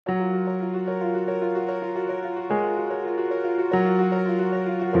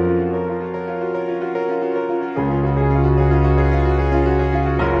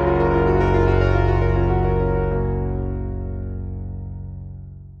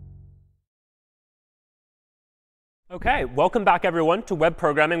OK, welcome back, everyone, to web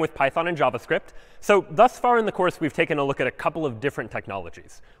programming with Python and JavaScript. So thus far in the course, we've taken a look at a couple of different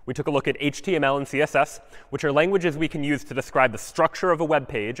technologies. We took a look at HTML and CSS, which are languages we can use to describe the structure of a web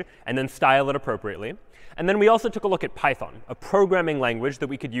page and then style it appropriately. And then we also took a look at Python, a programming language that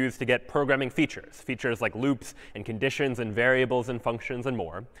we could use to get programming features like loops and conditions and variables and functions and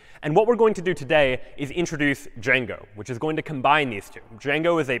more. And what we're going to do today is introduce Django, which is going to combine these two.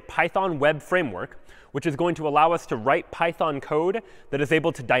 Django is a Python web framework, which is going to allow us to write Python code that is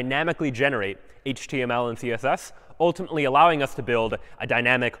able to dynamically generate HTML and CSS, ultimately allowing us to build a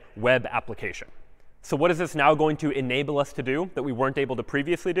dynamic web application. So what is this now going to enable us to do that we weren't able to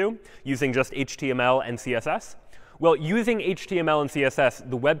previously do using just HTML and CSS? Well, using HTML and CSS,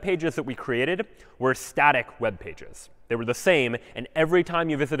 the web pages that we created were static web pages. They were the same, and every time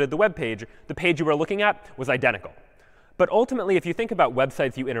you visited the web page, the page you were looking at was identical. But ultimately, if you think about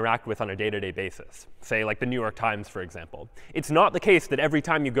websites you interact with on a day-to-day basis, say like the New York Times, for example, it's not the case that every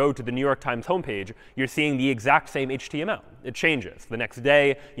time you go to the New York Times homepage, you're seeing the exact same HTML. It changes. The next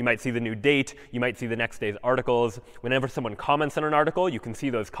day, you might see the new date. You might see the next day's articles. Whenever someone comments on an article, you can see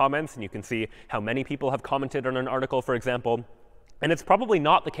those comments, and you can see how many people have commented on an article, for example. And it's probably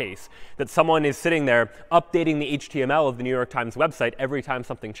not the case that someone is sitting there updating the HTML of the New York Times website every time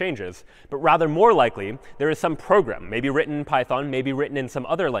something changes, but rather more likely there is some program, maybe written in Python, maybe written in some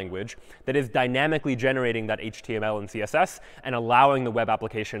other language, that is dynamically generating that HTML and CSS and allowing the web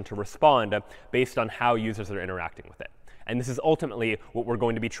application to respond based on how users are interacting with it. And this is ultimately what we're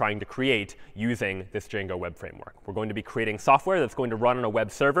going to be trying to create using this Django web framework. We're going to be creating software that's going to run on a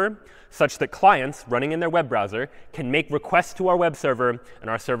web server such that clients running in their web browser can make requests to our web server, and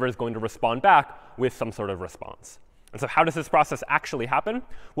our server is going to respond back with some sort of response. And so how does this process actually happen?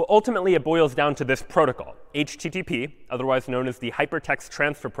 Well, ultimately, it boils down to this protocol, HTTP, otherwise known as the Hypertext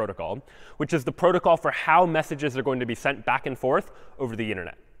Transfer Protocol, which is the protocol for how messages are going to be sent back and forth over the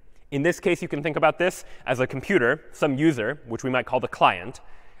internet. In this case, you can think about this as a computer, some user, which we might call the client,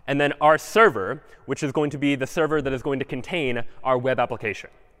 and then our server, which is going to be the server that is going to contain our web application.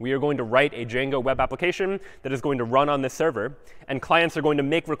 We are going to write a Django web application that is going to run on this server, and clients are going to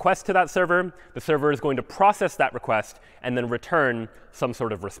make requests to that server. The server is going to process that request and then return some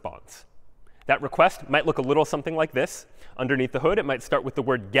sort of response. That request might look a little something like this. Underneath the hood, it might start with the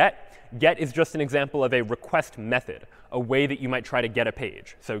word get. Get is just an example of a request method, a way that you might try to get a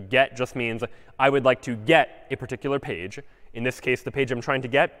page. So get just means I would like to get a particular page. In this case, the page I'm trying to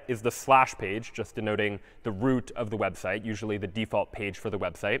get is the / page, just denoting the root of the website, usually the default page for the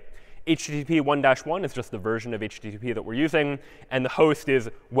website. HTTP 1-1 is just the version of HTTP that we're using. And the host is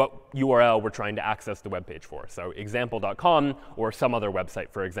what URL we're trying to access the web page for. So example.com or some other website,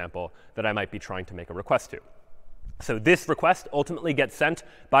 for example, that I might be trying to make a request to. So this request ultimately gets sent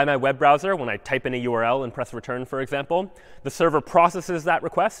by my web browser when I type in a URL and press return, for example. The server processes that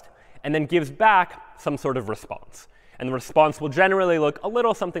request and then gives back some sort of response. And the response will generally look a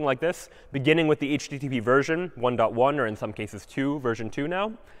little something like this, beginning with the HTTP version 1.1, or in some cases version 2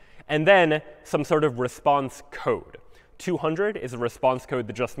 now, and then some sort of response code. 200 is a response code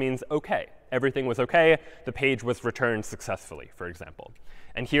that just means OK. Everything was OK. The page was returned successfully, for example.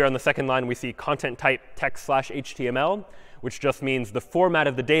 And here on the second line, we see content type text/HTML, which just means the format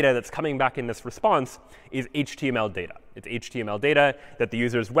of the data that's coming back in this response is HTML data. It's HTML data that the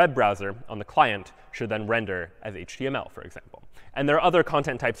user's web browser on the client should then render as HTML, for example. And there are other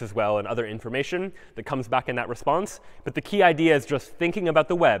content types as well and other information that comes back in that response. But the key idea is just thinking about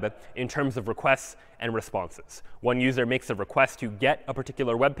the web in terms of requests and responses. One user makes a request to get a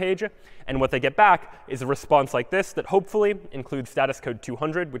particular web page, and what they get back is a response like this that hopefully includes status code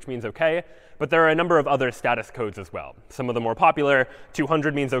 200, which means OK. But there are a number of other status codes as well. Some of the more popular,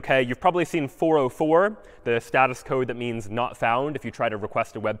 200 means OK. You've probably seen 404, the status code that means not found if you try to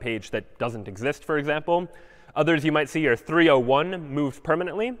request a web page that doesn't exist, for example. Others you might see are 301, moved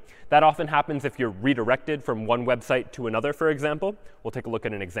permanently. That often happens if you're redirected from one website to another, for example. We'll take a look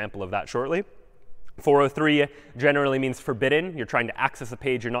at an example of that shortly. 403 generally means forbidden. You're trying to access a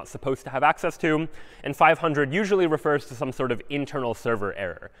page you're not supposed to have access to. And 500 usually refers to some sort of internal server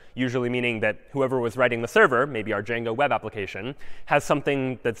error, usually meaning that whoever was writing the server, maybe our Django web application, has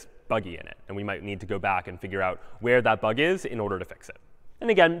something that's buggy in it. And we might need to go back and figure out where that bug is in order to fix it. And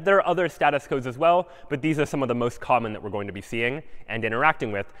again, there are other status codes as well, but these are some of the most common that we're going to be seeing and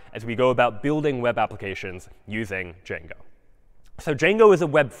interacting with as we go about building web applications using Django. So Django is a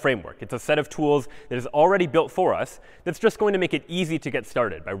web framework. It's a set of tools that is already built for us that's just going to make it easy to get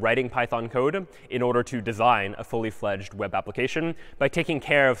started by writing Python code in order to design a fully fledged web application by taking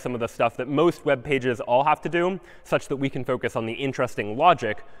care of some of the stuff that most web pages all have to do, such that we can focus on the interesting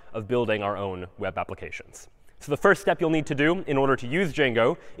logic of building our own web applications. So the first step you'll need to do in order to use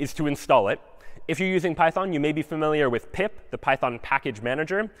Django is to install it. If you're using Python, you may be familiar with pip, the Python package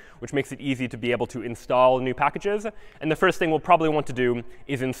manager, which makes it easy to be able to install new packages. And the first thing we'll probably want to do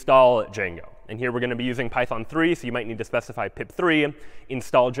is install Django. And here we're going to be using Python 3, so you might need to specify pip3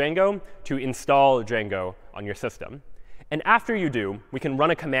 install Django to install Django on your system. And after you do, we can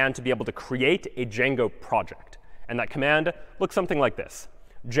run a command to be able to create a Django project. And that command looks something like this: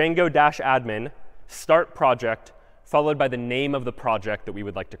 Django-admin start project, followed by the name of the project that we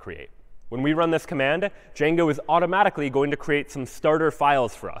would like to create. When we run this command, Django is automatically going to create some starter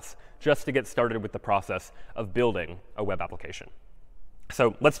files for us just to get started with the process of building a web application.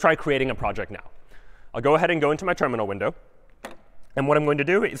 So let's try creating a project now. I'll go ahead and go into my terminal window. And what I'm going to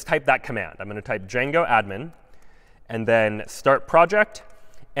do is type that command. I'm going to type Django-admin, and then start project.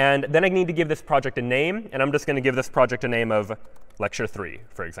 And then I need to give this project a name. And I'm just going to give this project a name of lecture 3,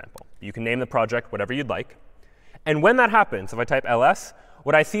 for example. You can name the project whatever you'd like. And when that happens, if I type ls,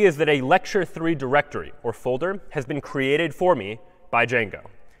 what I see is that a lecture 3 directory or folder has been created for me by Django.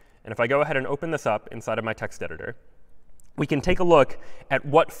 And if I go ahead and open this up inside of my text editor, we can take a look at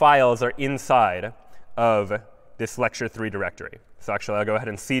what files are inside of this lecture 3 directory. So actually, I'll go ahead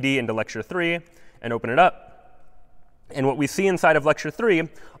and cd into lecture 3 and open it up. And what we see inside of lecture 3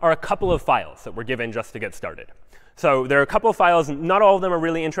 are a couple of files that were given just to get started. So there are a couple of files. Not all of them are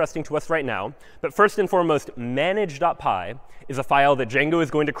really interesting to us right now. But first and foremost, manage.py is a file that Django is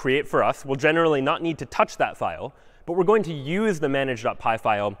going to create for us. We'll generally not need to touch that file. But we're going to use the manage.py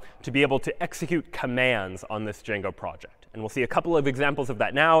file to be able to execute commands on this Django project. And we'll see a couple of examples of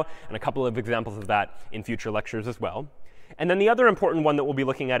that now, and a couple of examples of that in future lectures as well. And then the other important one that we'll be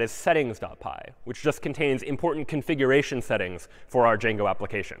looking at is settings.py, which just contains important configuration settings for our Django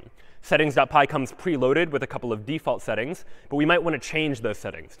application. Settings.py comes preloaded with a couple of default settings, but we might want to change those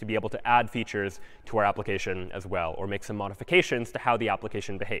settings to be able to add features to our application as well, or make some modifications to how the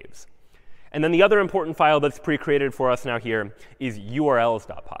application behaves. And then the other important file that's pre-created for us now here is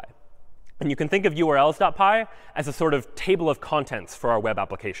urls.py. And you can think of urls.py as a sort of table of contents for our web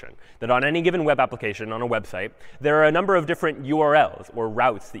application. That on any given web application, on a website, there are a number of different URLs or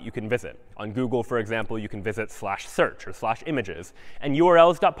routes that you can visit. On Google, for example, you can visit /search or /images. And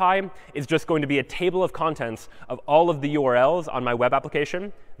urls.py is just going to be a table of contents of all of the URLs on my web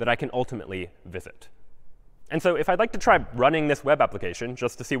application that I can ultimately visit. And so if I'd like to try running this web application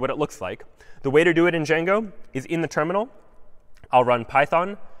just to see what it looks like, the way to do it in Django is in the terminal. I'll run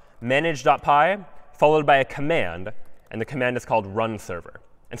Python manage.py, followed by a command. And the command is called run server.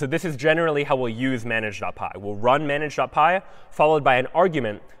 And so this is generally how we'll use manage.py. We'll run manage.py, followed by an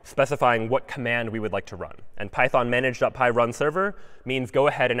argument specifying what command we would like to run. And Python manage.py run server means go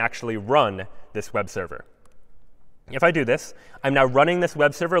ahead and actually run this web server. If I do this, I'm now running this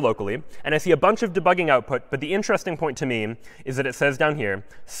web server locally. And I see a bunch of debugging output. But the interesting point to me is that it says down here,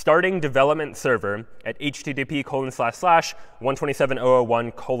 starting development server at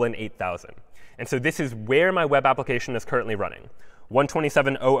http://127.001:8000. And so this is where my web application is currently running.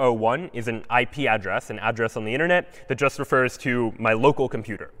 127.001 is an IP address, an address on the internet that just refers to my local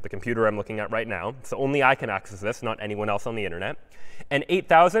computer, the computer I'm looking at right now. So only I can access this, not anyone else on the internet. And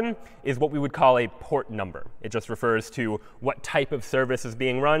 8000 is what we would call a port number. It just refers to what type of service is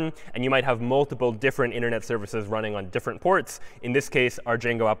being run. And you might have multiple different internet services running on different ports. In this case, our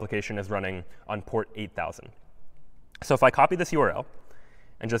Django application is running on port 8000. So if I copy this URL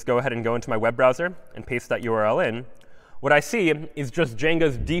and just go ahead and go into my web browser and paste that URL in, what I see is just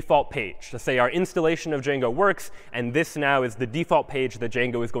Django's default page to say our installation of Django works. And this now is the default page that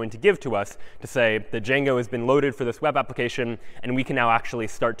Django is going to give to us to say that Django has been loaded for this web application. And we can now actually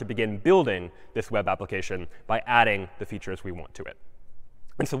start to begin building this web application by adding the features we want to it.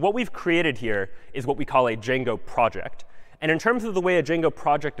 And so what we've created here is what we call a Django project. And in terms of the way a Django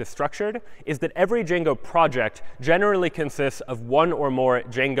project is structured, is that every Django project generally consists of one or more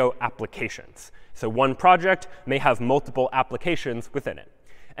Django applications. So one project may have multiple applications within it.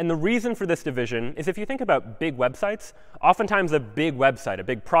 And the reason for this division is if you think about big websites, oftentimes a big website, a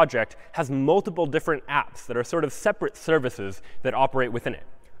big project, has multiple different apps that are sort of separate services that operate within it.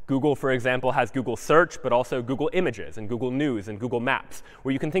 Google, for example, has Google Search, but also Google Images and Google News and Google Maps,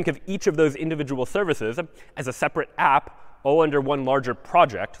 where you can think of each of those individual services as a separate app all under one larger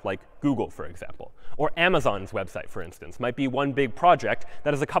project, like Google, for example. Or Amazon's website, for instance, might be one big project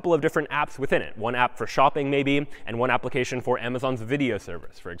that has a couple of different apps within it. One app for shopping, maybe, and one application for Amazon's video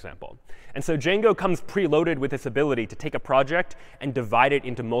service, for example. And so Django comes preloaded with this ability to take a project and divide it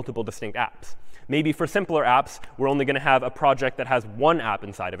into multiple distinct apps. Maybe for simpler apps, we're only going to have a project that has one app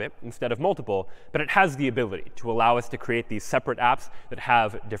inside of it instead of multiple. But it has the ability to allow us to create these separate apps that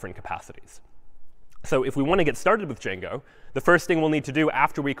have different capacities. So if we want to get started with Django, the first thing we'll need to do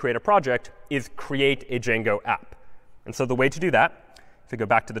after we create a project is create a Django app. And so the way to do that, if we go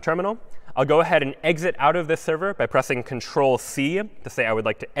back to the terminal, I'll go ahead and exit out of this server by pressing Control-C to say I would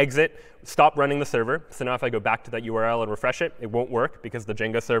like to exit, stop running the server. So now if I go back to that URL and refresh it, it won't work because the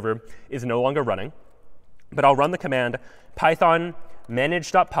Django server is no longer running. But I'll run the command python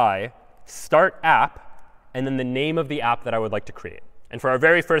manage.py start app, and then the name of the app that I would like to create. And for our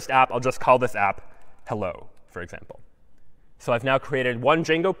very first app, I'll just call this app hello, for example. So I've now created one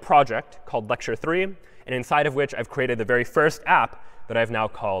Django project called Lecture 3, and inside of which I've created the very first app that I've now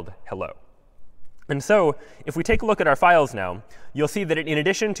called hello. And so if we take a look at our files now, you'll see that in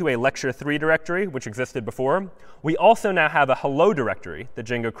addition to a Lecture 3 directory, which existed before, we also now have a hello directory that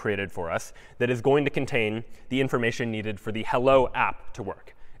Django created for us that is going to contain the information needed for the hello app to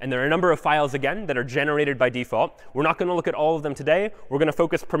work. And there are a number of files, again, that are generated by default. We're not going to look at all of them today. We're going to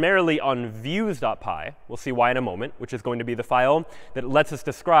focus primarily on views.py. We'll see why in a moment, which is going to be the file that lets us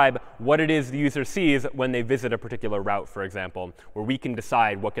describe what it is the user sees when they visit a particular route, for example, where we can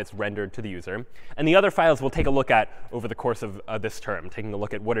decide what gets rendered to the user. And the other files we'll take a look at over the course of this term, taking a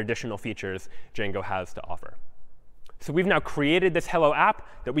look at what additional features Django has to offer. So we've now created this hello app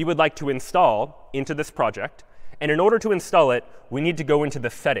that we would like to install into this project. And in order to install it, we need to go into the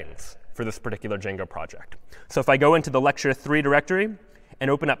settings for this particular Django project. So if I go into the Lecture 3 directory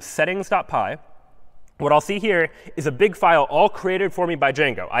and open up settings.py, what I'll see here is a big file all created for me by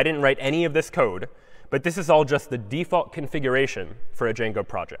Django. I didn't write any of this code, but this is all just the default configuration for a Django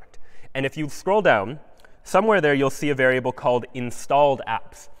project. And if you scroll down, somewhere there you'll see a variable called installed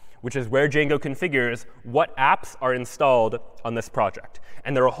apps, which is where Django configures what apps are installed on this project.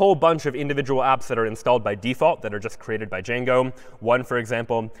 And there are a whole bunch of individual apps that are installed by default that are just created by Django. One, for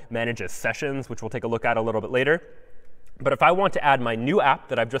example, manages sessions, which we'll take a look at a little bit later. But if I want to add my new app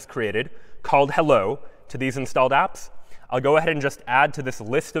that I've just created called hello to these installed apps, I'll go ahead and just add to this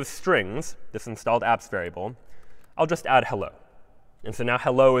list of strings, this installed apps variable, I'll just add hello. And so now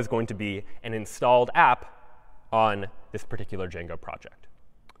hello is going to be an installed app on this particular Django project.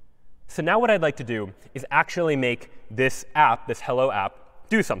 So now what I'd like to do is actually make this app, this hello app,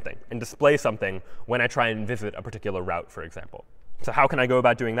 do something and display something when I try and visit a particular route, for example. So how can I go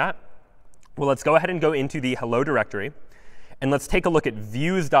about doing that? Well, let's go ahead and go into the hello directory. And let's take a look at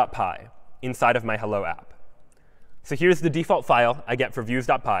views.py inside of my hello app. So here's the default file I get for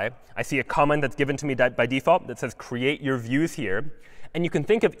views.py. I see a comment that's given to me by default that says create your views here. And you can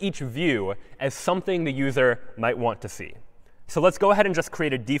think of each view as something the user might want to see. So let's go ahead and just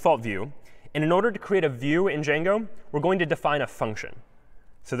create a default view. And in order to create a view in Django, we're going to define a function.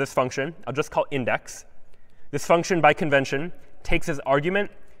 So this function, I'll just call index. This function, by convention, takes as argument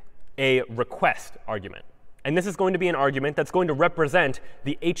a request argument. And this is going to be an argument that's going to represent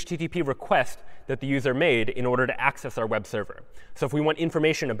the HTTP request that the user made in order to access our web server. So if we want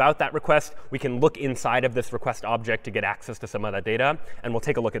information about that request, we can look inside of this request object to get access to some of that data. And we'll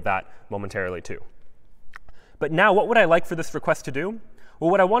take a look at that momentarily, too. But now, what would I like for this request to do? Well,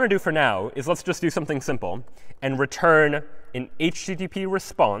 what I want to do for now is let's just do something simple and return an HTTP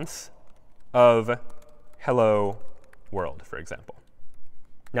response of hello world, for example.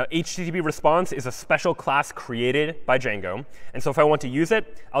 Now, HTTP response is a special class created by Django. And so if I want to use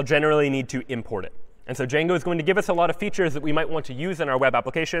it, I'll generally need to import it. And so Django is going to give us a lot of features that we might want to use in our web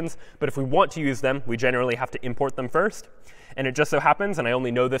applications. But if we want to use them, we generally have to import them first. And it just so happens, and I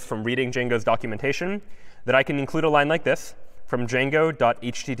only know this from reading Django's documentation, that I can include a line like this from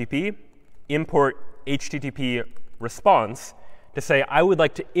django.http import HTTP response to say I would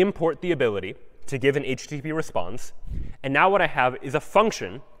like to import the ability to give an HTTP response. And now what I have is a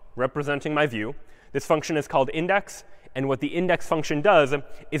function representing my view. This function is called index. And what the index function does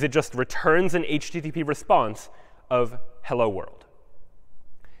is it just returns an HTTP response of hello world.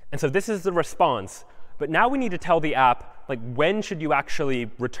 And so this is the response. But now we need to tell the app, like, when should you actually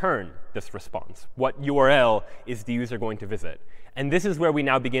return this response? What URL is the user going to visit? And this is where we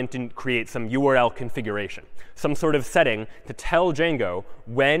now begin to create some URL configuration, some sort of setting to tell Django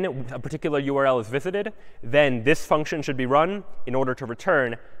when a particular URL is visited, then this function should be run in order to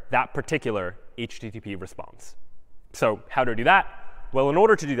return that particular HTTP response. So how to do that? Well, in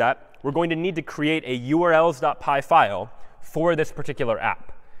order to do that, we're going to need to create a urls.py file for this particular app.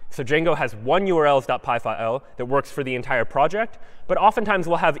 So Django has one urls.py file that works for the entire project. But oftentimes,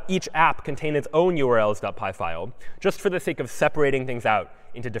 we'll have each app contain its own urls.py file, just for the sake of separating things out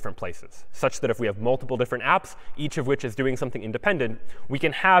into different places, such that if we have multiple different apps, each of which is doing something independent, we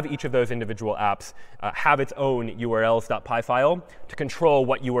can have each of those individual apps have its own urls.py file to control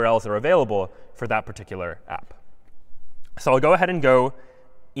what URLs are available for that particular app. So I'll go ahead and go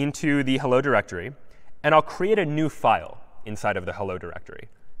into the hello directory. and I'll create a new file inside of the hello directory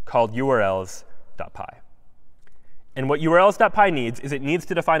called urls.py. And what urls.py needs is it needs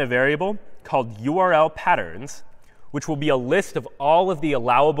to define a variable called URL patterns, which will be a list of all of the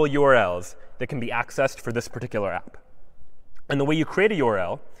allowable URLs that can be accessed for this particular app. And the way you create a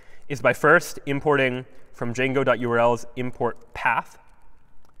URL is by first importing from Django.urls import path.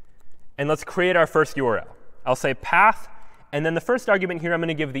 And let's create our first URL. I'll say path, and then the first argument here I'm going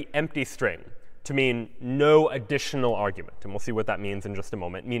to give the empty string to mean no additional argument. And we'll see what that means in just a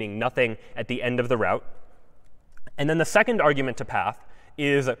moment, meaning nothing at the end of the route. And then the second argument to path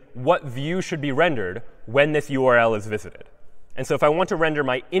is what view should be rendered when this URL is visited. And so if I want to render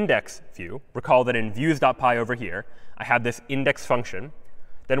my index view, recall that in views.py over here, I have this index function.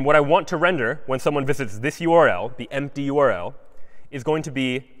 Then what I want to render when someone visits this URL, the empty URL, is going to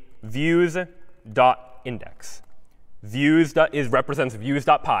be views.index. Views represents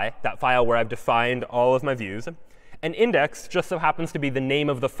views.py, that file where I've defined all of my views. And index just so happens to be the name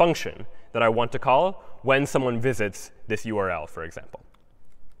of the function that I want to call when someone visits this URL, for example.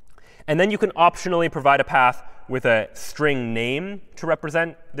 And then you can optionally provide a path with a string name to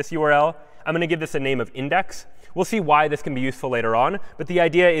represent this URL. I'm going to give this a name of index. We'll see why this can be useful later on. But the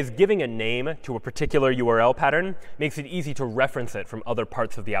idea is giving a name to a particular URL pattern makes it easy to reference it from other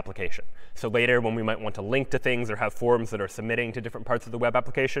parts of the application. So later, when we might want to link to things or have forms that are submitting to different parts of the web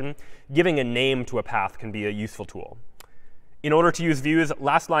application, giving a name to a path can be a useful tool. In order to use views,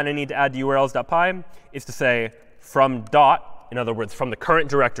 last line I need to add to urls.py is to say from dot, in other words, from the current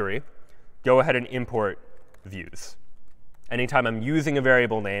directory, go ahead and import views. Anytime I'm using a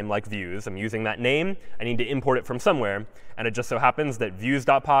variable name like views, I'm using that name, I need to import it from somewhere. And it just so happens that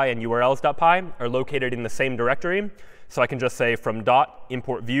views.py and urls.py are located in the same directory. So I can just say from dot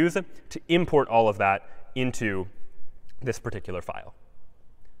import views to import all of that into this particular file.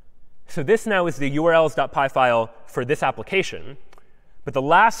 So this now is the urls.py file for this application. But the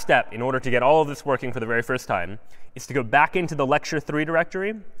last step in order to get all of this working for the very first time is to go back into the lecture 3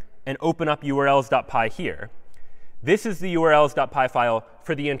 directory and open up urls.py here. This is the urls.py file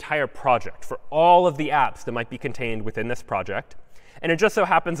for the entire project, for all of the apps that might be contained within this project. And it just so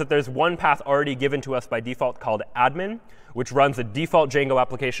happens that there's one path already given to us by default called admin, which runs a default Django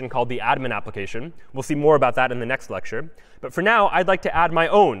application called the admin application. We'll see more about that in the next lecture. But for now, I'd like to add my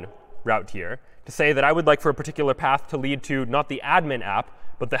own route here to say that I would like for a particular path to lead to not the admin app,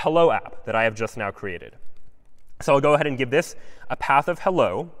 but the hello app that I have just now created. So I'll go ahead and give this a path of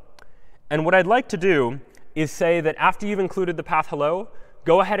hello. And what I'd like to do is say that after you've included the path hello,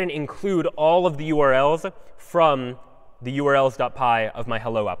 go ahead and include all of the URLs from the urls.py of my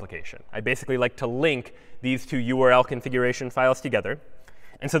hello application. I basically like to link these two URL configuration files together.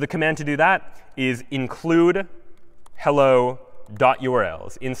 And so the command to do that is include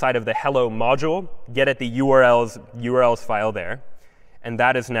hello.urls. Inside of the hello module, get at the urls file there. And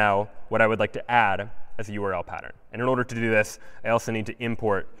that is now what I would like to add as a URL pattern. And in order to do this, I also need to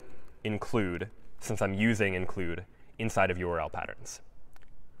import include, since I'm using include inside of URL patterns.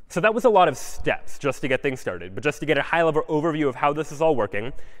 So that was a lot of steps just to get things started. But just to get a high-level overview of how this is all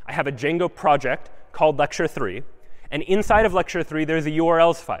working, I have a Django project called lecture 3. And inside of lecture 3, there's a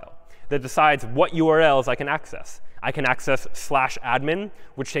URLs file that decides what URLs I can access. I can access /admin,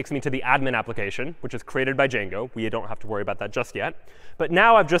 which takes me to the admin application, which is created by Django. We don't have to worry about that just yet. But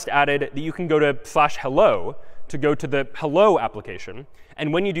now I've just added that you can go to /hello to go to the hello application.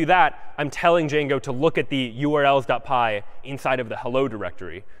 And when you do that, I'm telling Django to look at the urls.py inside of the hello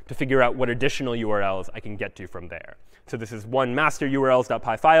directory to figure out what additional URLs I can get to from there. So this is one master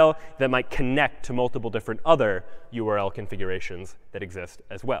urls.py file that might connect to multiple different other URL configurations that exist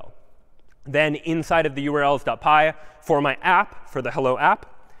as well. Then inside of the urls.py for my app, for the hello app,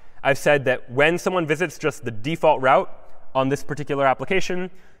 I've said that when someone visits just the default route on this particular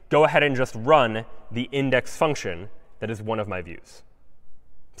application, go ahead and just run the index function that is one of my views.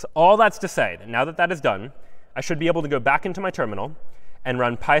 So all that's to say that now that that is done, I should be able to go back into my terminal and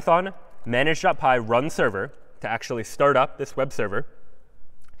run python manage.py run server to actually start up this web server.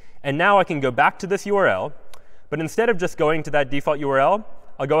 And now I can go back to this URL. But instead of just going to that default URL,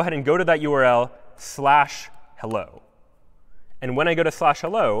 I'll go ahead and go to that URL /hello. And when I go to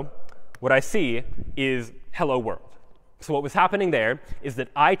 /hello, what I see is hello world. So what was happening there is that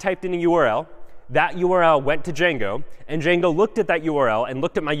I typed in a URL. That URL went to Django. And Django looked at that URL and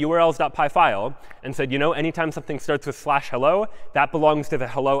looked at my urls.py file and said, you know, anytime something starts with /hello, that belongs to the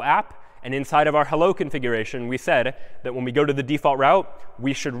hello app. And inside of our hello configuration, we said that when we go to the default route,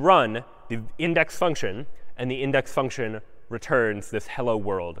 we should run the index function. And the index function returns this hello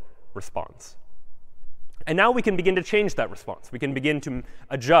world response. And now we can begin to change that response. We can begin to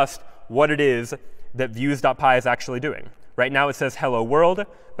adjust what it is that views.py is actually doing. Right now it says hello world,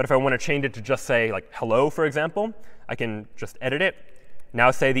 but if I want to change it to just say like hello, for example, I can just edit it.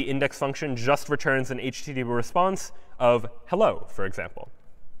 Now say the index function just returns an HTTP response of hello, for example.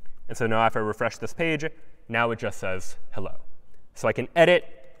 And so now if I refresh this page, now it just says hello. So I can edit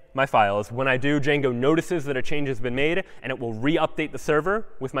my files. When I do, Django notices that a change has been made, and it will re-update the server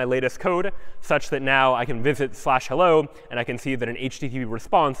with my latest code, such that now I can visit /hello, and I can see that an HTTP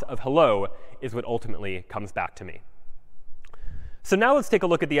response of hello is what ultimately comes back to me. So now let's take a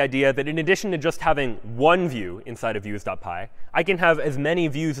look at the idea that in addition to just having one view inside of views.py, I can have as many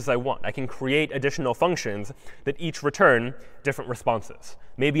views as I want. I can create additional functions that each return different responses.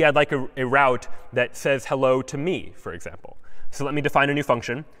 Maybe I'd like a route that says hello to me, for example. So let me define a new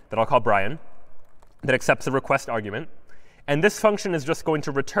function that I'll call Brian that accepts a request argument. And this function is just going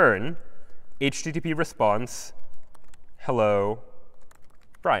to return HTTP response hello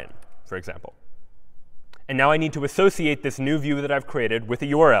Brian, for example. And now I need to associate this new view that I've created with a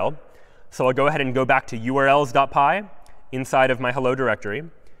URL. So I'll go ahead and go back to urls.py inside of my hello directory.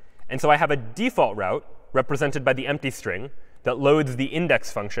 And so I have a default route represented by the empty string that loads the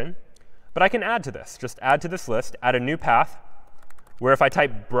index function. But I can add to this. Just add to this list, add a new path, where if I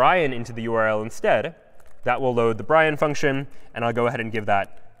type Brian into the URL instead, that will load the Brian function. And I'll go ahead and give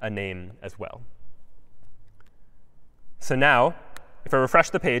that a name as well. So now, if I refresh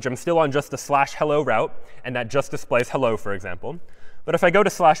the page, I'm still on just the /hello route, and that just displays hello, for example. But if I go to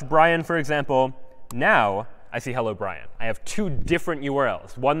 /Brian, for example, now I see hello Brian. I have two different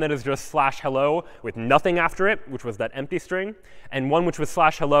URLs, one that is just /hello with nothing after it, which was that empty string, and one which was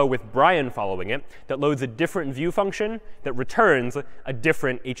 /hello with Brian following it, that loads a different view function that returns a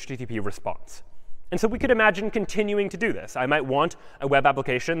different HTTP response. And so we could imagine continuing to do this. I might want a web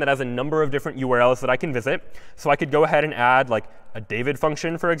application that has a number of different URLs that I can visit. So I could go ahead and add like a David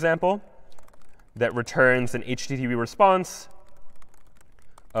function, for example, that returns an HTTP response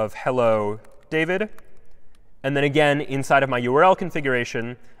of hello David. And then again, inside of my URL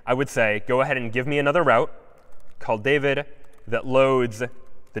configuration, I would say, go ahead and give me another route called David that loads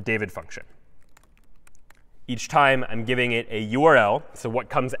the David function. Each time, I'm giving it a URL. So what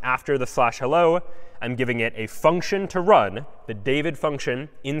comes after the /hello, I'm giving it a function to run, the David function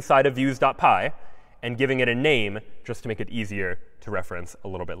inside of views.py, and giving it a name just to make it easier to reference a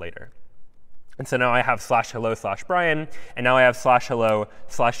little bit later. And so now I have /hello/Brian, and now I have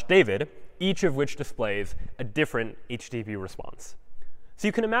 /hello/David, each of which displays a different HTTP response. So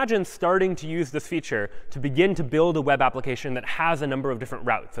you can imagine starting to use this feature to begin to build a web application that has a number of different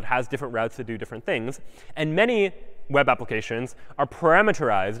routes, that has different routes to do different things. And many web applications are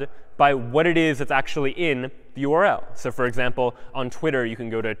parameterized by what it is that's actually in the URL. So for example, on Twitter, you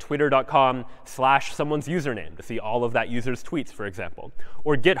can go to twitter.com/someone's username to see all of that user's tweets, for example.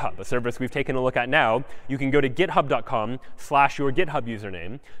 Or GitHub, a service we've taken a look at now, you can go to github.com/your GitHub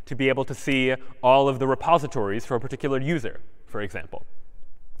username to be able to see all of the repositories for a particular user, for example.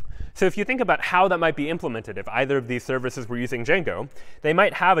 So if you think about how that might be implemented, if either of these services were using Django, they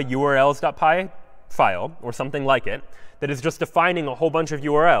might have a urls.py file or something like it that is just defining a whole bunch of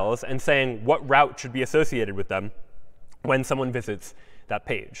URLs and saying what route should be associated with them when someone visits that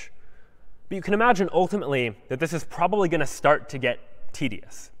page. But you can imagine ultimately that this is probably going to start to get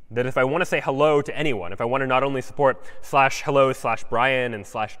tedious. That if I want to say hello to anyone, if I want to not only support /hello/Brian and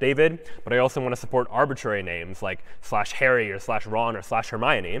 /David, but I also want to support arbitrary names like /Harry or /Ron or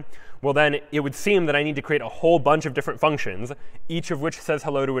 /Hermione, well then it would seem that I need to create a whole bunch of different functions, each of which says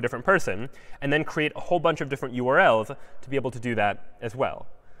hello to a different person, and then create a whole bunch of different URLs to be able to do that as well.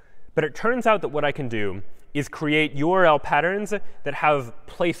 But it turns out that what I can do is create URL patterns that have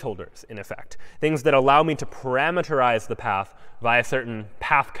placeholders, in effect, things that allow me to parameterize the path via certain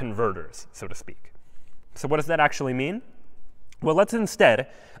path converters, so to speak. So what does that actually mean? Well, let's instead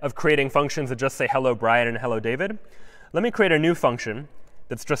of creating functions that just say hello Brian and hello David, let me create a new function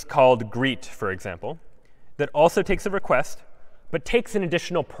that's just called greet, for example, that also takes a request, but takes an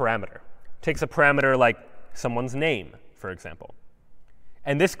additional parameter. Takes a parameter like someone's name, for example.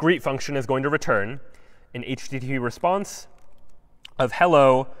 And this greet function is going to return an HTTP response of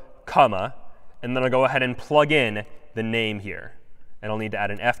hello, comma, and then I'll go ahead and plug in the name here. And I'll need to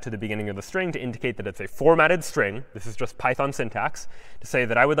add an f to the beginning of the string to indicate that it's a formatted string. This is just Python syntax to say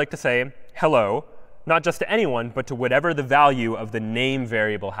that I would like to say hello, not just to anyone, but to whatever the value of the name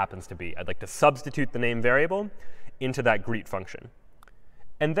variable happens to be. I'd like to substitute the name variable into that greet function.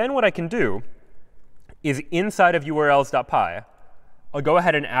 And then what I can do is inside of urls.py, I'll go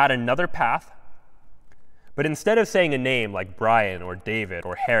ahead and add another path. But instead of saying a name like Brian or David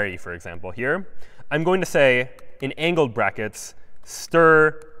or Harry, for example, here, I'm going to say, in angled brackets,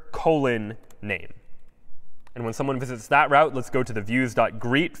 stir:\name. And when someone visits that route, let's go to the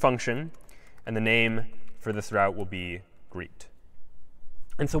views.greet function. And the name for this route will be greet.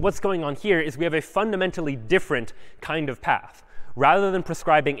 And so what's going on here is we have a fundamentally different kind of path. Rather than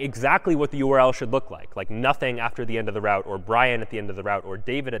prescribing exactly what the URL should look like nothing after the end of the route, or Brian at the end of the route, or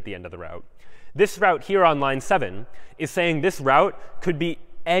David at the end of the route, this route here on line 7 is saying this route could be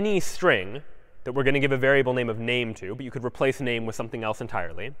any string that we're going to give a variable name of name to, but you could replace name with something else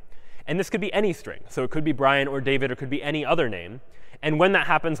entirely. And this could be any string. So it could be Brian or David, or it could be any other name. And when that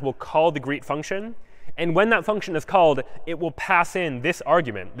happens, we'll call the greet function. And when that function is called, it will pass in this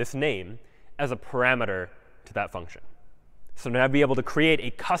argument, this name, as a parameter to that function. So now I'll be able to create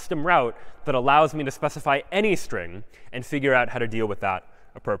a custom route that allows me to specify any string and figure out how to deal with that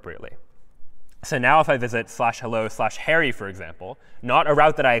appropriately. So now if I visit /hello/Harry, for example, not a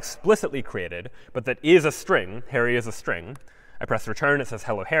route that I explicitly created, but that is a string, Harry is a string, I press return, it says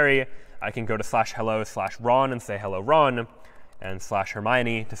hello Harry. I can go to /hello/Ron and say hello Ron, and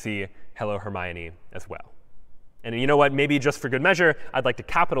 /Hermione to see hello Hermione as well. And you know what? Maybe just for good measure, I'd like to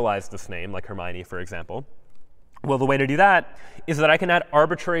capitalize this name, like Hermione, for example. Well, the way to do that is that I can add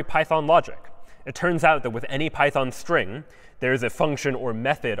arbitrary Python logic. It turns out that with any Python string, there's a function or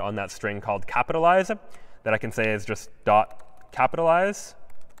method on that string called capitalize that I can say is just .capitalize.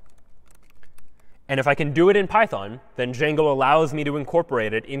 And if I can do it in Python, then Django allows me to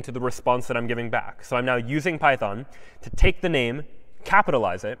incorporate it into the response that I'm giving back. So I'm now using Python to take the name,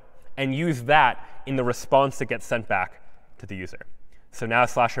 capitalize it, and use that in the response that gets sent back to the user. So now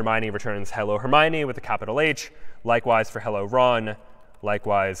 /Hermione returns hello Hermione with a capital H, likewise for hello Ron,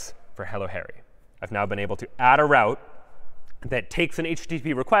 likewise for hello Harry. I've now been able to add a route that takes an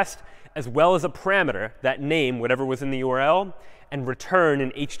HTTP request as well as a parameter, that name, whatever was in the URL, and return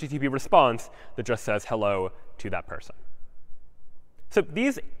an HTTP response that just says hello to that person. So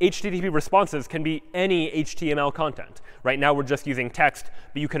these HTTP responses can be any HTML content. Right now we're just using text,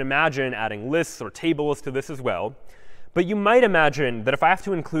 but you can imagine adding lists or tables to this as well. But you might imagine that if I have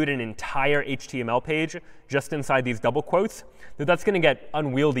to include an entire HTML page just inside these double quotes, that's going to get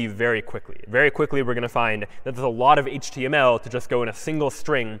unwieldy very quickly. Very quickly, we're going to find that there's a lot of HTML to just go in a single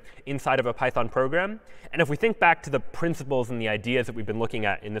string inside of a Python program. And if we think back to the principles and the ideas that we've been looking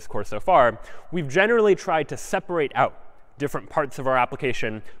at in this course so far, we've generally tried to separate out different parts of our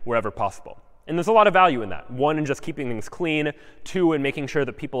application wherever possible. And there's a lot of value in that. One, in just keeping things clean. Two, in making sure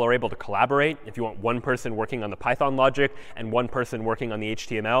that people are able to collaborate. If you want one person working on the Python logic and one person working on the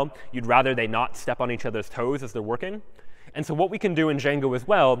HTML, you'd rather they not step on each other's toes as they're working. And so what we can do in Django as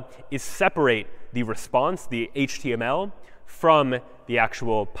well is separate the response, the HTML, from the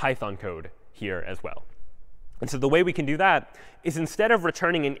actual Python code here as well. And so the way we can do that is instead of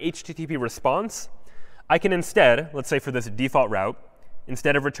returning an HTTP response, I can instead, let's say for this default route,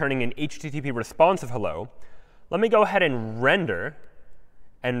 instead of returning an HTTP response of hello, let me go ahead and render.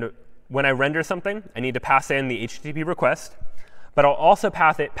 And when I render something, I need to pass in the HTTP request. But I'll also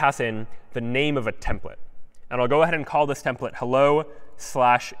pass in the name of a template. And I'll go ahead and call this template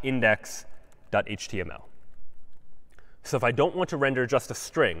hello/index.html. So if I don't want to render just a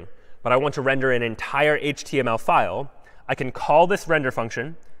string, but I want to render an entire HTML file, I can call this render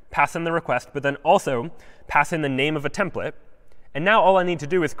function, pass in the request, but then also pass in the name of a template. And now all I need to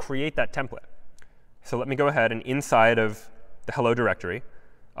do is create that template. So let me go ahead and inside of the hello directory,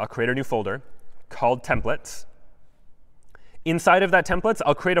 I'll create a new folder called templates. Inside of that templates,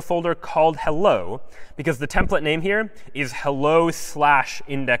 I'll create a folder called hello, because the template name here is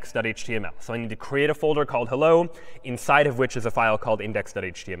hello/index.html. So I need to create a folder called hello, inside of which is a file called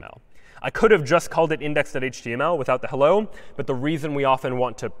index.html. I could have just called it index.html without the hello, but the reason we often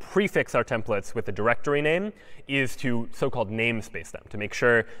want to prefix our templates with the directory name is to so-called namespace them, to make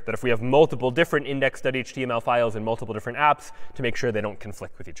sure that if we have multiple different index.html files in multiple different apps, to make sure they don't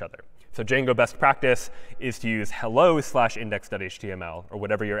conflict with each other. So Django best practice is to use hello/index.html, or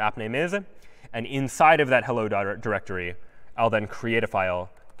whatever your app name is. And inside of that hello directory, I'll then create a file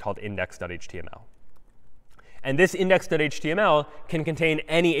called index.html. And this index.html can contain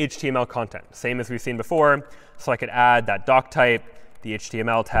any HTML content, same as we've seen before. So I could add that doc type, the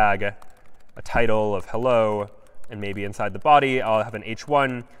HTML tag, a title of hello, and maybe inside the body, I'll have an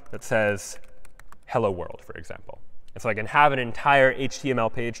h1 that says hello world, for example. And so I can have an entire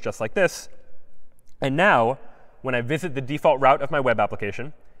HTML page just like this. And now, when I visit the default route of my web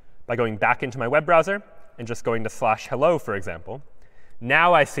application, by going back into my web browser and just going to /hello, for example,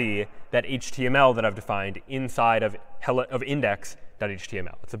 now I see that HTML that I've defined inside of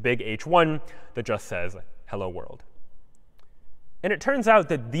index.html. It's a big h1 that just says hello world. And it turns out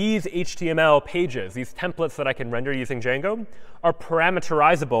that these HTML pages, these templates that I can render using Django, are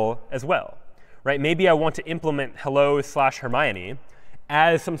parameterizable as well. Right? Maybe I want to implement hello/Hermione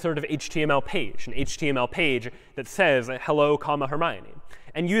as some sort of HTML page, an HTML page that says hello, Hermione.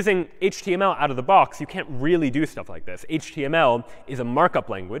 And using HTML out of the box, you can't really do stuff like this. HTML is a markup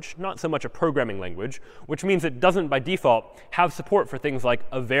language, not so much a programming language, which means it doesn't, by default, have support for things like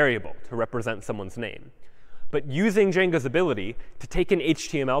a variable to represent someone's name. But using Django's ability to take an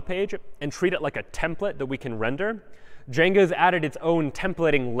HTML page and treat it like a template that we can render, Django's added its own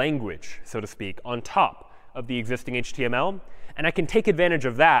templating language, so to speak, on top of the existing HTML. And I can take advantage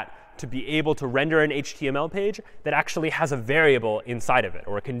of that to be able to render an HTML page that actually has a variable inside of it,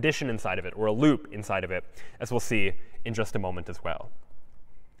 or a condition inside of it, or a loop inside of it, as we'll see in just a moment as well.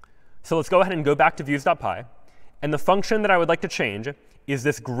 So let's go ahead and go back to views.py. And the function that I would like to change is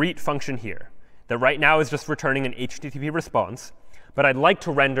this greet function here, that right now is just returning an HTTP response. But I'd like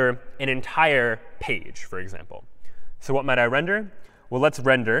to render an entire page, for example. So what might I render? Well, let's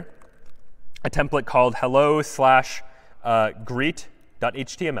render a template called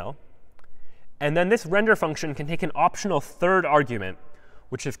hello/greet.html. And then this render function can take an optional third argument,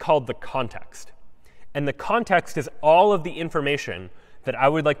 which is called the context. And the context is all of the information that I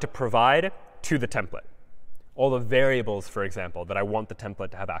would like to provide to the template. All the variables, for example, that I want the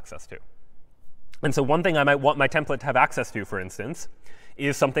template to have access to. And so one thing I might want my template to have access to, for instance,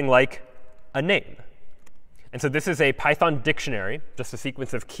 is something like a name. And so this is a Python dictionary, just a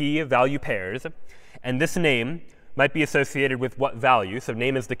sequence of key-value pairs. And this name might be associated with what value. So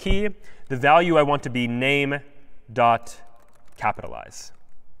name is the key. The value I want to be name.capitalize.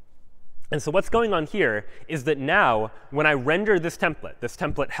 And so what's going on here is that now, when I render this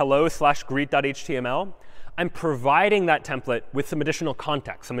template hello/greet.html, I'm providing that template with some additional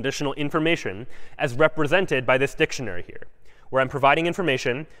context, some additional information, as represented by this dictionary here, where I'm providing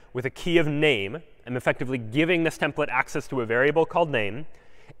information with a key of name. I'm effectively giving this template access to a variable called name.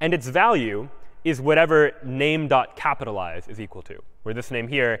 And its value is whatever name.capitalize is equal to, where this name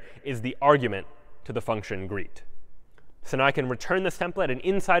here is the argument to the function greet. So now I can return this template, and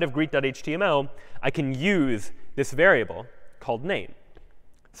inside of greet.html, I can use this variable called name.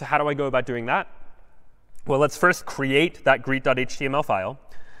 So how do I go about doing that? Well, let's first create that greet.html file.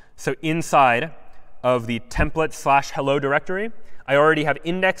 So inside of the template/hello directory, I already have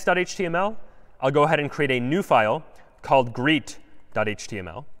index.html. I'll go ahead and create a new file called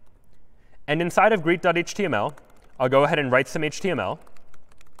greet.html. And inside of greet.html, I'll go ahead and write some HTML.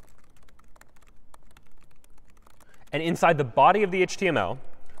 And inside the body of the HTML,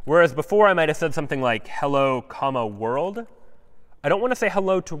 whereas before I might have said something like hello, world, I don't want to say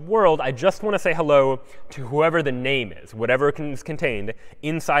hello to world. I just want to say hello to whoever the name is, whatever is contained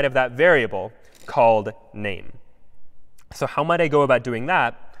inside of that variable called name. So how might I go about doing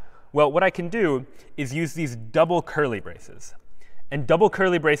that? Well, what I can do is use these double curly braces. And double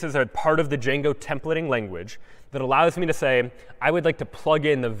curly braces are part of the Django templating language that allows me to say, I would like to plug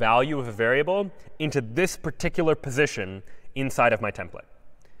in the value of a variable into this particular position inside of my template.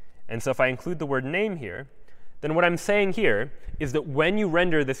 And so if I include the word name here, then what I'm saying here is that when you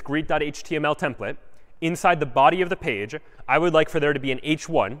render this greet.html template inside the body of the page, I would like for there to be an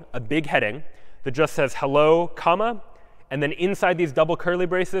h1, a big heading, that just says hello, comma. And then inside these double curly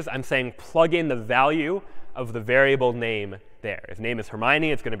braces, I'm saying plug in the value of the variable name there. If name is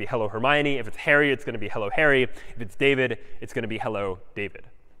Hermione, it's going to be hello Hermione. If it's Harry, it's going to be hello Harry. If it's David, it's going to be hello David.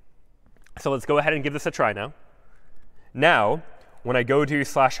 So let's go ahead and give this a try now. Now, when I go to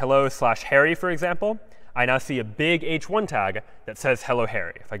 /hello/Harry, for example, I now see a big h1 tag that says hello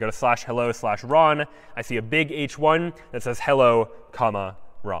Harry. If I go to /hello/Ron, I see a big h1 that says hello,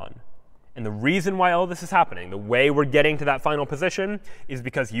 Ron. And the reason why all this is happening, the way we're getting to that final position, is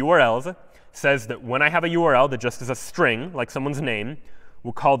because URLs says that when I have a URL that just is a string, like someone's name,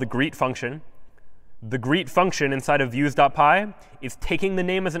 we'll call the greet function. The greet function inside of views.py is taking the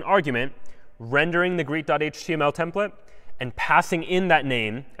name as an argument, rendering the greet.html template, and passing in that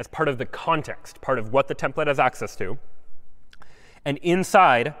name as part of the context, part of what the template has access to. And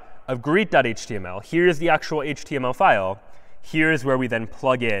inside of greet.html, here's the actual HTML file. Here's where we then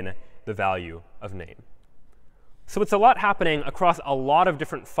plug in the value of name. So it's a lot happening across a lot of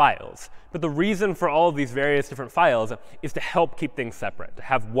different files. But the reason for all of these various different files is to help keep things separate, to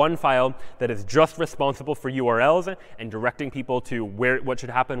have one file that is just responsible for URLs and directing people to what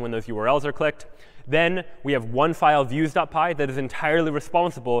should happen when those URLs are clicked. Then we have one file, views.py, that is entirely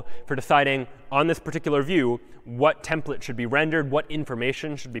responsible for deciding on this particular view what template should be rendered, what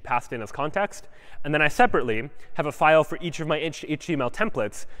information should be passed in as context. And then I separately have a file for each of my HTML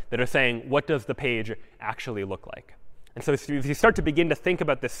templates that are saying, what does the page actually look like? And so if you start to begin to think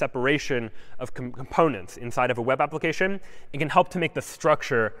about this separation of components inside of a web application, it can help to make the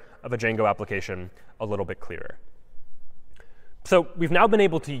structure of a Django application a little bit clearer. So we've now been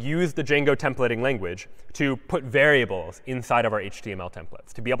able to use the Django templating language to put variables inside of our HTML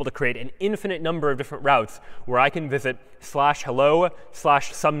templates, to be able to create an infinite number of different routes where I can visit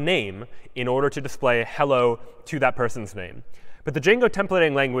 /hello/some name in order to display hello to that person's name. But the Django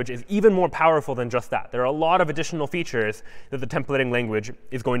templating language is even more powerful than just that. There are a lot of additional features that the templating language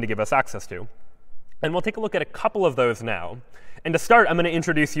is going to give us access to. And we'll take a look at a couple of those now. And to start, I'm going to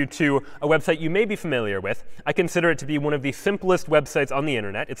introduce you to a website you may be familiar with. I consider it to be one of the simplest websites on the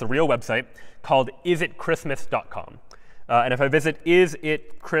internet. It's a real website called isitchristmas.com. And if I visit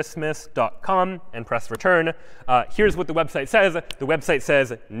isitchristmas.com and press return, here's what the website says. The website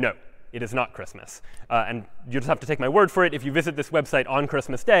says, no, it is not Christmas. And you just have to take my word for it. If you visit this website on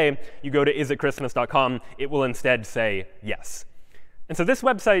Christmas Day, you go to isitchristmas.com, it will instead say yes. And so this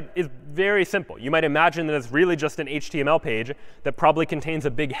website is very simple. You might imagine that it's really just an HTML page that probably contains a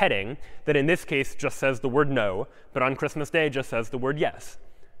big heading that in this case just says the word no, but on Christmas Day just says the word yes.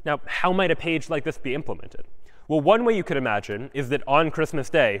 Now, how might a page like this be implemented? Well, one way you could imagine is that on Christmas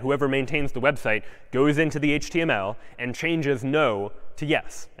Day, whoever maintains the website goes into the HTML and changes no to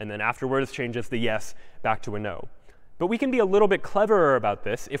yes, and then afterwards changes the yes back to a no. But we can be a little bit cleverer about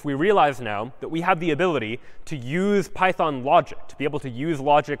this if we realize now that we have the ability to use Python logic, to be able to use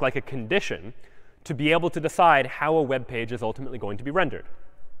logic like a condition, to be able to decide how a web page is ultimately going to be rendered.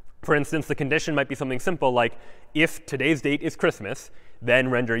 For instance, the condition might be something simple like, if today's date is Christmas,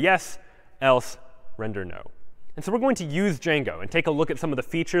 then render yes, else render no. And so we're going to use Django and take a look at some of the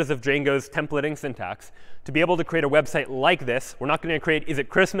features of Django's templating syntax to be able to create a website like this. We're not going to create is it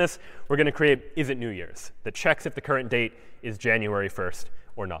Christmas. We're going to create is it New Year's that checks if the current date is January 1st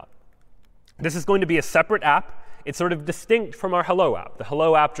or not. This is going to be a separate app. It's sort of distinct from our Hello app. The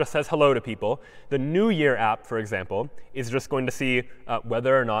Hello app just says hello to people. The New Year app, for example, is just going to see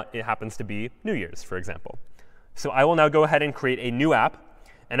whether or not it happens to be New Year's, for example. So I will now go ahead and create a new app.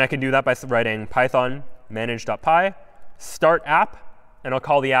 And I can do that by writing Python manage.py, start app, and I'll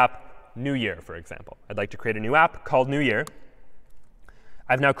call the app New Year, for example. I'd like to create a new app called New Year.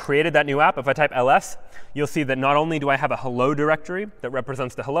 I've now created that new app. If I type ls, you'll see that not only do I have a hello directory that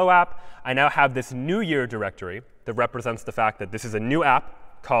represents the hello app, I now have this New Year directory that represents the fact that this is a new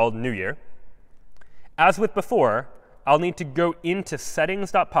app called New Year. As with before, I'll need to go into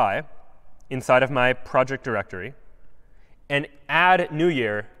settings.py inside of my project directory and add New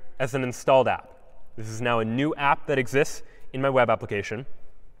Year as an installed app. This is now a new app that exists in my web application.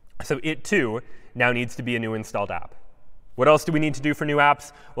 So it, too, now needs to be a new installed app. What else do we need to do for new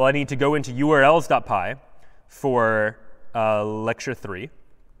apps? Well, I need to go into urls.py for lecture 3.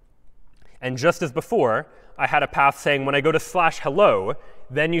 And just as before, I had a path saying when I go to /hello,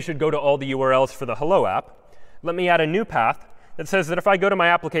 then you should go to all the URLs for the Hello app. Let me add a new path that says that if I go to my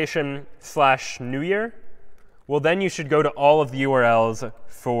application /New Year, well, then you should go to all of the URLs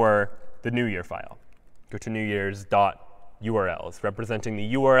for the New Year file. Go to New Year's.urls, representing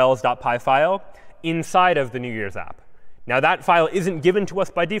the urls.py file inside of the New Year's app. Now, that file isn't given to us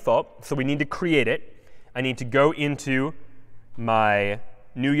by default, so we need to create it. I need to go into my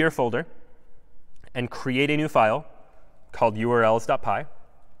New Year folder and create a new file called urls.py.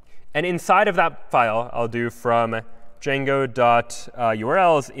 And inside of that file, I'll do from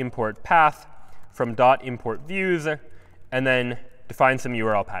Django.urls import path from .import views, and then define some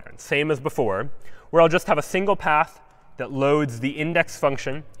URL patterns. Same as before, where I'll just have a single path that loads the index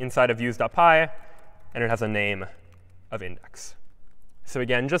function inside of views.py, and it has a name of index. So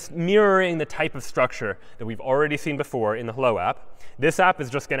again, just mirroring the type of structure that we've already seen before in the Hello app. This app is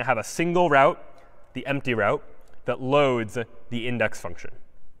just going to have a single route, the empty route, that loads the index function.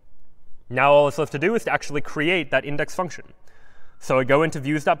 Now all that's left to do is to actually create that index function. So I go into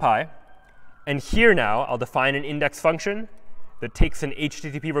views.py. And here now, I'll define an index function that takes an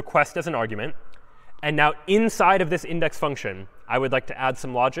HTTP request as an argument. And now inside of this index function, I would like to add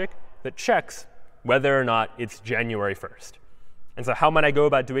some logic that checks whether or not it's January 1st. And so how might I go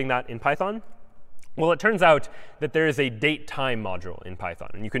about doing that in Python? Well, it turns out that there is a date-time module in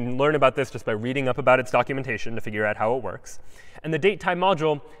Python. And you can learn about this just by reading up about its documentation to figure out how it works. And the date-time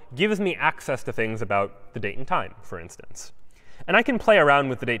module gives me access to things about the date and time, for instance. And I can play around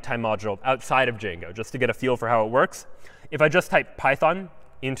with the datetime module outside of Django just to get a feel for how it works. If I just type Python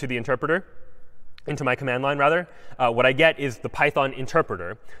into the interpreter, into my command line rather, what I get is the Python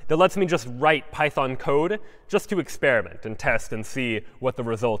interpreter that lets me just write Python code just to experiment and test and see what the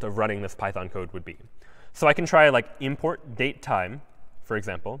result of running this Python code would be. So I can try like import datetime, for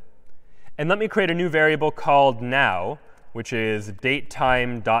example. And let me create a new variable called now, which is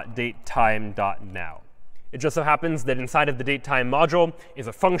datetime.datetime.now. It just so happens that inside of the datetime module is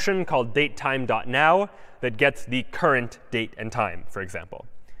a function called datetime.now that gets the current date and time, for example.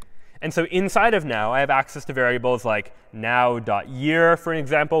 And so inside of now, I have access to variables like now.year, for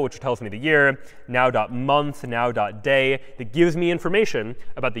example, which tells me the year, now.month, now.day, that gives me information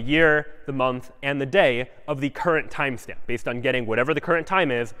about the year, the month, and the day of the current timestamp, based on getting whatever the current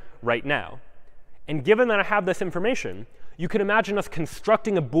time is right now. And given that I have this information, you can imagine us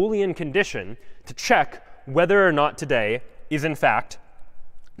constructing a Boolean condition to check whether or not today is, in fact,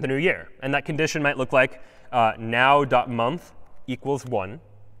 the new year. And that condition might look like now.month equals 1.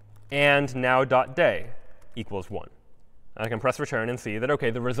 And now.day equals 1. And I can press return and see that, OK,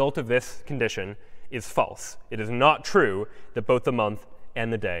 the result of this condition is false. It is not true that both the month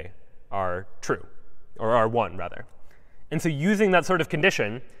and the day are true, or are 1, rather. And so using that sort of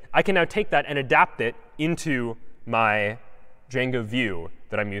condition, I can now take that and adapt it into my Django view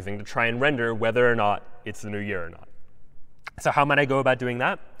that I'm using to try and render whether or not it's the new year or not. So how might I go about doing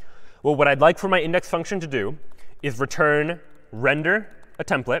that? Well, what I'd like for my index function to do is return render a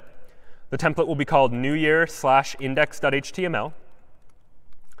template. The template will be called newyear/index.html.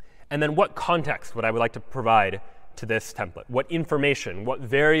 And then what context would I like to provide to this template? What information, what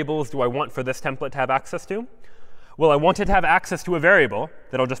variables do I want for this template to have access to? Well, I want it to have access to a variable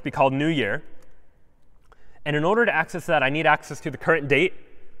that'll just be called newyear. And in order to access that, I need access to the current date.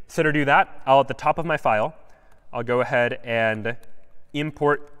 So to do that, at the top of my file, I'll go ahead and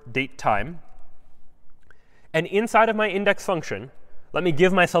import datetime. And inside of my index function, let me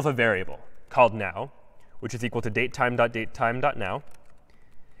give myself a variable called now, which is equal to datetime.datetime.now.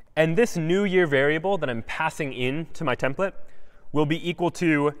 And this new year variable that I'm passing into my template will be equal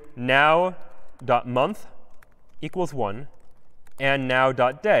to now.month equals 1 and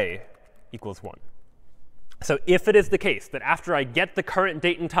now.day equals 1. So if it is the case that after I get the current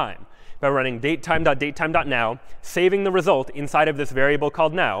date and time by running datetime.datetime.now, saving the result inside of this variable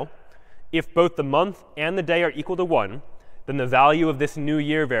called now, if both the month and the day are equal to 1, then the value of this new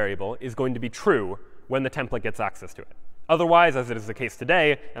year variable is going to be true when the template gets access to it. Otherwise, as it is the case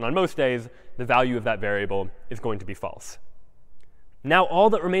today, and on most days, the value of that variable is going to be false. Now all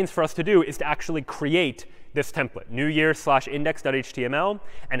that remains for us to do is to actually create this template, newyear/index.html,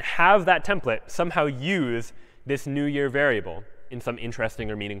 and have that template somehow use this new year variable in some interesting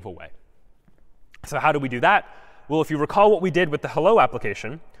or meaningful way. So how do we do that? Well, if you recall what we did with the hello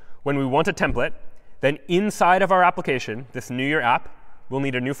application, when we want a template, then inside of our application, this new year app, we'll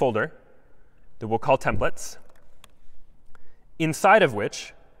need a new folder that we'll call templates, inside of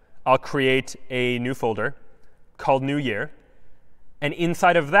which I'll create a new folder called new year. And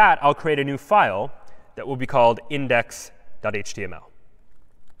inside of that, I'll create a new file that will be called index.html.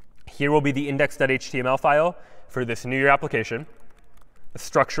 Here will be the index.html file for this new year application. The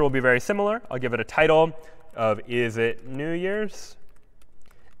structure will be very similar. I'll give it a title of is it New Year's?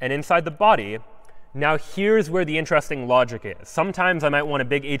 And inside the body, now here's where the interesting logic is. Sometimes I might want a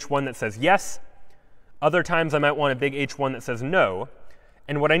big H1 that says yes. Other times I might want a big H1 that says no.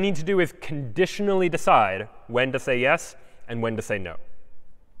 And what I need to do is conditionally decide when to say yes and when to say no.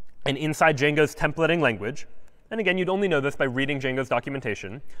 And inside Django's templating language, and again, you'd only know this by reading Django's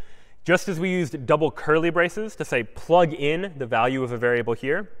documentation, just as we used double curly braces to say plug in the value of a variable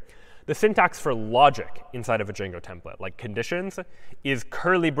here, the syntax for logic inside of a Django template, like conditions, is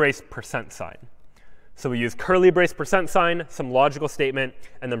curly brace %. So we use curly brace %, some logical statement,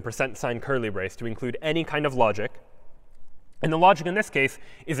 and then %, curly brace to include any kind of logic. And the logic in this case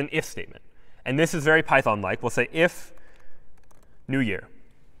is an if statement. And this is very Python-like. We'll say if new year.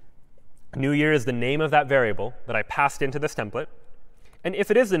 New year is the name of that variable that I passed into this template. And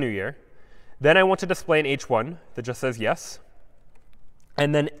if it is the new year, then I want to display an H1 that just says yes.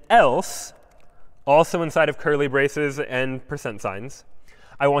 And then else, also inside of curly braces and %,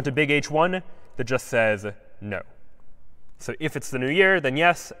 I want a big H1 that just says no. So if it's the new year, then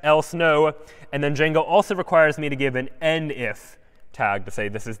yes, else no. And then Django also requires me to give an end if tag to say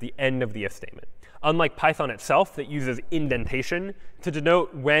this is the end of the if statement. Unlike Python itself that uses indentation to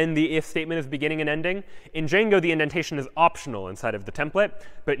denote when the if statement is beginning and ending, in Django the indentation is optional inside of the template.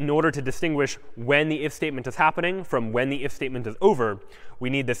 But in order to distinguish when the if statement is happening from when the if statement is over, we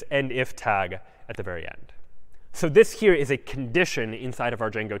need this end if tag at the very end. So this here is a condition inside of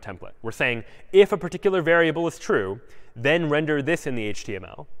our Django template. We're saying if a particular variable is true, then render this in the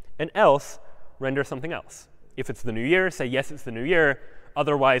HTML, and else render something else. If it's the new year, say yes, it's the new year.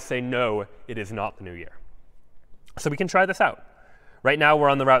 Otherwise, say no, it is not the new year. So we can try this out. Right now, we're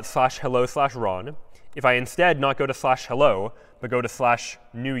on the route /hello/Ron. if I instead not go to /hello, but go to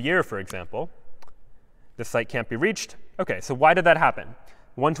 /newyear, for example, this site can't be reached. OK, so why did that happen?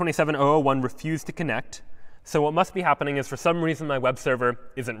 127.0.0.1 refused to connect. So what must be happening is for some reason my web server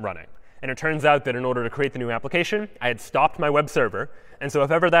isn't running. And it turns out that in order to create the new application, I had stopped my web server. And so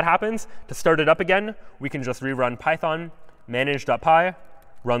if ever that happens, to start it up again, we can just rerun Python manage.py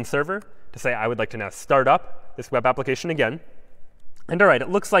run server to say I would like to now start up this web application again. And all right, it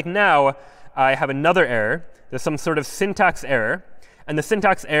looks like now I have another error. There's some sort of syntax error. And the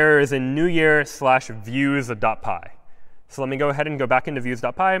syntax error is in newyear/views.py. So let me go ahead and go back into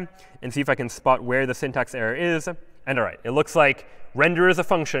views.py and see if I can spot where the syntax error is. And all right, it looks like render is a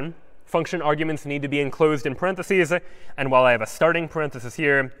function. Function arguments need to be enclosed in parentheses. And while I have a starting parenthesis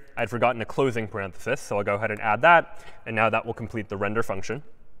here, I'd forgotten a closing parenthesis. So I'll go ahead and add that. And now that will complete the render function.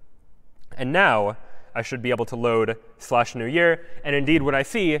 And now I should be able to load /newyear. And indeed, what I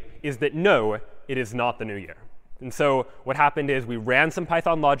see is that no, it is not the new year. And so what happened is we ran some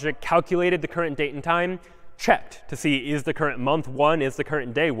Python logic, calculated the current date and time, checked to see is the current month 1, is the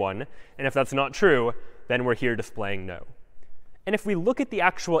current day 1. And if that's not true, then we're here displaying no. And if we look at the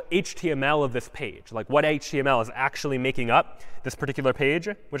actual HTML of this page, like what HTML is actually making up this particular page,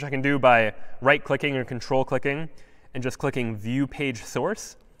 which I can do by right-clicking or control-clicking and just clicking View Page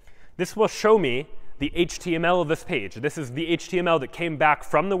Source, this will show me the HTML of this page. This is the HTML that came back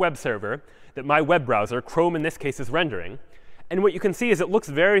from the web server that my web browser, Chrome in this case, is rendering. And what you can see is it looks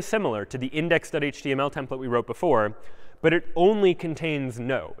very similar to the index.html template we wrote before, but it only contains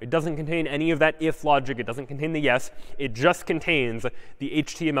no. It doesn't contain any of that if logic. It doesn't contain the yes. It just contains the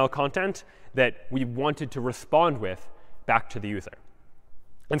HTML content that we wanted to respond with back to the user.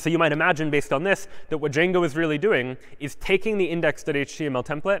 And so you might imagine, based on this, that what Django is really doing is taking the index.html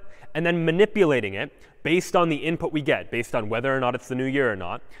template and then manipulating it based on the input we get, based on whether or not it's the new year or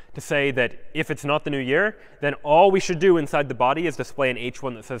not, to say that if it's not the new year, then all we should do inside the body is display an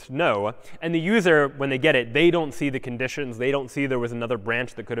h1 that says no. And the user, when they get it, they don't see the conditions. They don't see there was another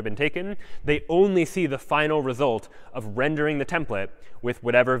branch that could have been taken. They only see the final result of rendering the template with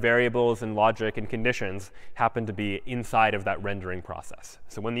whatever variables and logic and conditions happen to be inside of that rendering process.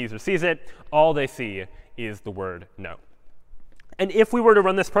 So when the user sees it, all they see is the word no. And if we were to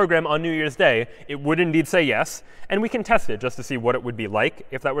run this program on New Year's Day, it would indeed say yes. And we can test it just to see what it would be like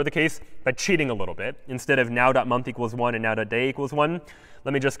if that were the case by cheating a little bit. Instead of now.month equals 1 and now.day equals 1,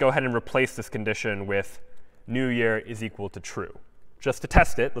 let me just go ahead and replace this condition with new year is equal to true. Just to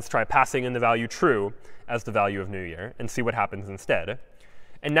test it, let's try passing in the value true as the value of new year and see what happens instead.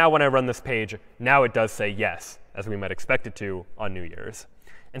 And now when I run this page, now it does say yes, as we might expect it to on New Year's.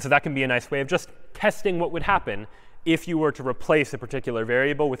 And so that can be a nice way of just testing what would happen if you were to replace a particular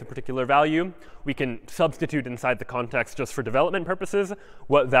variable with a particular value. We can substitute inside the context just for development purposes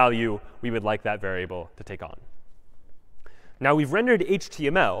what value we would like that variable to take on. Now we've rendered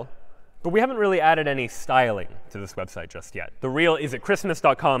HTML, but we haven't really added any styling to this website just yet. The real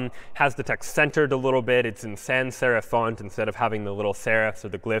isitchristmas.com has the text centered a little bit. It's in sans serif font instead of having the little serifs or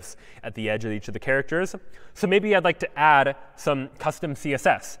the glyphs at the edge of each of the characters. So maybe I'd like to add some custom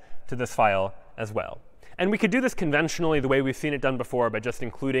CSS to this file as well. And we could do this conventionally the way we've seen it done before by just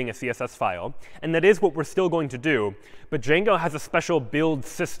including a CSS file. And that is what we're still going to do. But Django has a special build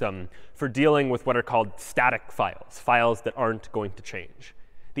system for dealing with what are called static files, files that aren't going to change.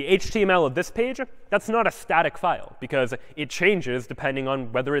 The HTML of this page, that's not a static file, because it changes depending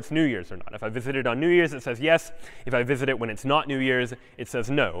on whether it's New Year's or not. If I visit it on New Year's, it says yes. If I visit it when it's not New Year's, it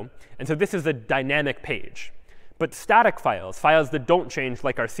says no. And so this is a dynamic page. But static files, files that don't change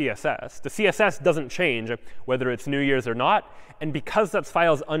like our CSS, the CSS doesn't change whether it's New Year's or not. And because that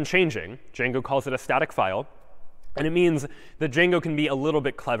file is unchanging, Django calls it a static file. And it means that Django can be a little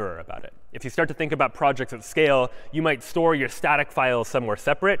bit cleverer about it. If you start to think about projects at scale, you might store your static files somewhere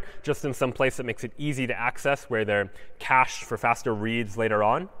separate, just in some place that makes it easy to access, where they're cached for faster reads later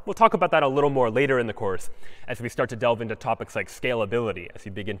on. We'll talk about that a little more later in the course as we start to delve into topics like scalability as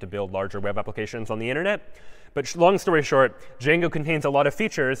you begin to build larger web applications on the internet. But long story short, Django contains a lot of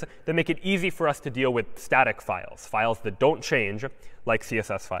features that make it easy for us to deal with static files, files that don't change, like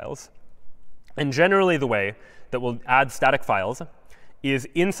CSS files. And generally, the way that we'll add static files is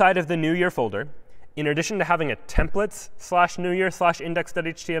inside of the New Year folder. In addition to having a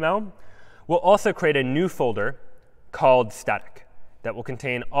templates/newyear/index.html, we'll also create a new folder called static that will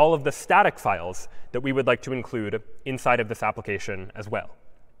contain all of the static files that we would like to include inside of this application as well.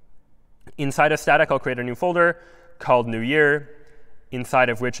 Inside of static, I'll create a new folder called New Year, inside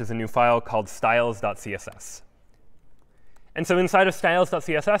of which is a new file called styles.css. And so inside of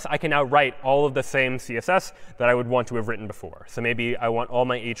styles.css, I can now write all of the same CSS that I would want to have written before. So maybe I want all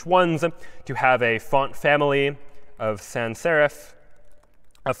my H1s to have a font family of sans serif,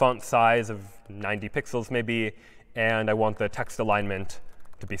 a font size of 90 pixels maybe, and I want the text alignment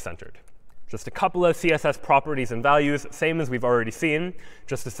to be centered. Just a couple of CSS properties and values, same as we've already seen,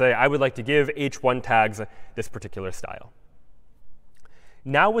 just to say I would like to give H1 tags this particular style.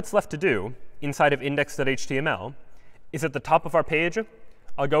 Now what's left to do inside of index.html is at the top of our page,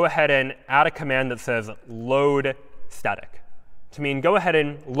 I'll go ahead and add a command that says load static, to mean go ahead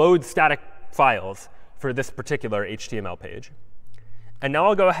and load static files for this particular HTML page. And now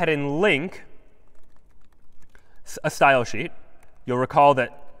I'll go ahead and link a style sheet. You'll recall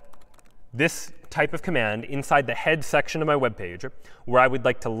that this type of command inside the head section of my web page, where I would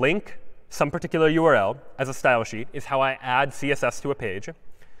like to link some particular URL as a style sheet, is how I add CSS to a page.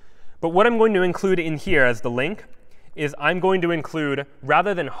 But what I'm going to include in here as the link is I'm going to include,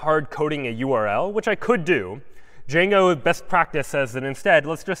 rather than hard coding a URL, which I could do, Django best practice says that instead,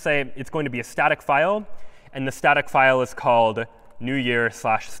 let's just say it's going to be a static file, and the static file is called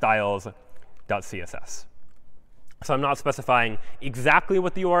newyear/styles.css. So I'm not specifying exactly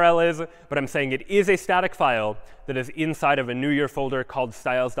what the URL is, but I'm saying it is a static file that is inside of a New Year folder called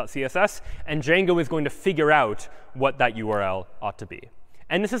styles.css, and Django is going to figure out what that URL ought to be.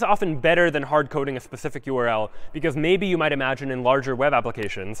 And this is often better than hard coding a specific URL, because maybe you might imagine in larger web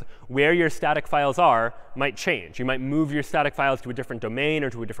applications where your static files are might change. You might move your static files to a different domain or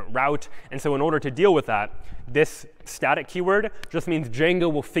to a different route. And so in order to deal with that, this static keyword just means Django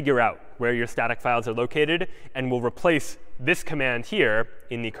will figure out where your static files are located and will replace this command here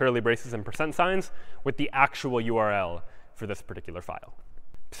in the curly braces and percent signs with the actual URL for this particular file.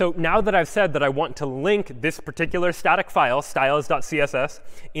 So now that I've said that I want to link this particular static file, styles.css,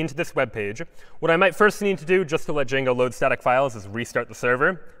 into this web page, what I might first need to do, just to let Django load static files, is restart the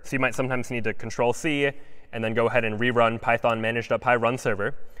server. So you might sometimes need to Control-C and then go ahead and rerun python manage.py run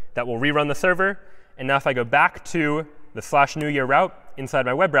server. That will rerun the server. And now if I go back to the /newyear route inside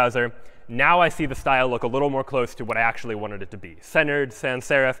my web browser, now I see the style look a little more close to what I actually wanted it to be, centered, sans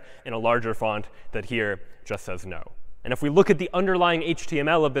serif, in a larger font that here just says no. And if we look at the underlying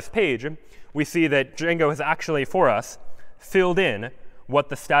HTML of this page, we see that Django has actually, for us, filled in what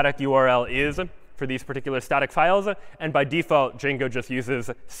the static URL is for these particular static files. And by default, Django just uses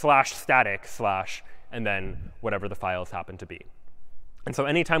 /static/ and then whatever the files happen to be. And so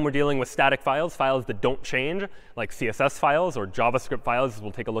anytime we're dealing with static files, files that don't change, like CSS files or JavaScript files, as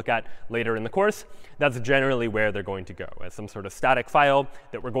we'll take a look at later in the course, that's generally where they're going to go, as some sort of static file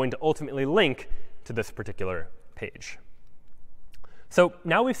that we're going to ultimately link to this particular page. So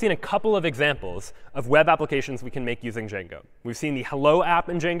now we've seen a couple of examples of web applications we can make using Django. We've seen the hello app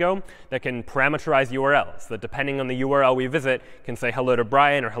in Django that can parameterize URLs, that depending on the URL we visit can say hello to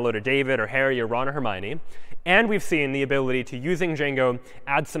Brian or hello to David or Harry or Ron or Hermione. And we've seen the ability to, using Django,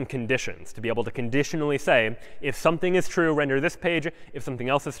 add some conditions to be able to conditionally say, if something is true, render this page. If something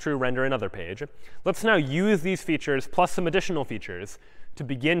else is true, render another page. Let's now use these features plus some additional features to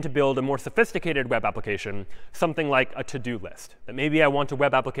begin to build a more sophisticated web application, something like a to-do list. That maybe I want a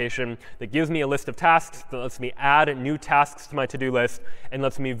web application that gives me a list of tasks, that lets me add new tasks to my to-do list, and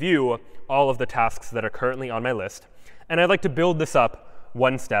lets me view all of the tasks that are currently on my list. And I'd like to build this up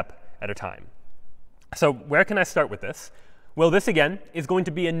one step at a time. So where can I start with this? Well, this, again, is going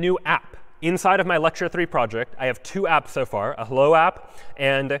to be a new app. Inside of my Lecture 3 project, I have two apps so far, a hello app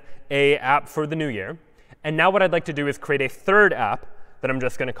and a app for the new year. And now what I'd like to do is create a third app that I'm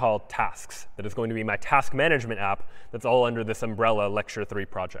just going to call tasks, that is going to be my task management app that's all under this umbrella Lecture 3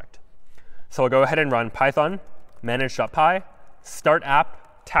 project. So I'll go ahead and run python manage.py start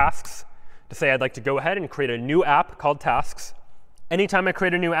app tasks to say I'd like to go ahead and create a new app called tasks. Anytime I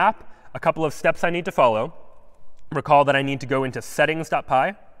create a new app, a couple of steps I need to follow. Recall that I need to go into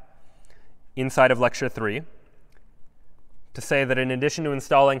settings.py inside of Lecture 3 to say that in addition to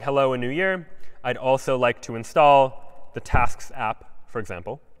installing hello and new year, I'd also like to install the tasks app, for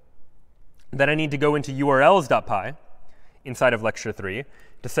example. Then I need to go into urls.py inside of Lecture 3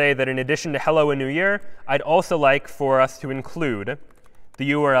 to say that in addition to hello and new year, I'd also like for us to include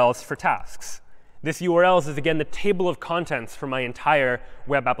the URLs for tasks. This URLs is, again, the table of contents for my entire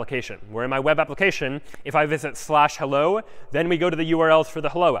web application, where in my web application, if I visit /hello, then we go to the URLs for the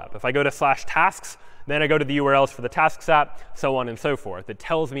hello app. If I go to /tasks, then I go to the URLs for the tasks app, so on and so forth. It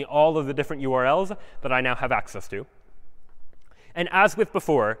tells me all of the different URLs that I now have access to. And as with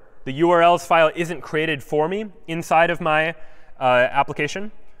before, the URLs file isn't created for me inside of my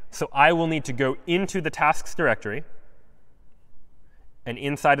application. So I will need to go into the tasks directory. And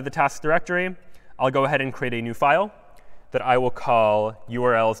inside of the tasks directory, I'll go ahead and create a new file. that I will call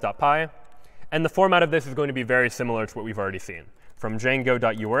urls.py. And the format of this is going to be very similar to what we've already seen. From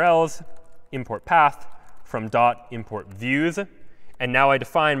django.urls, import path, from dot import views. And now I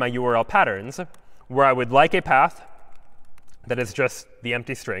define my URL patterns, where I would like a path that is just the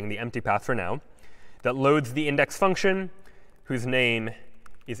empty string, the empty path for now, that loads the index function, whose name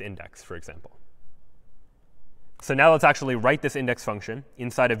is index, for example. So now let's actually write this index function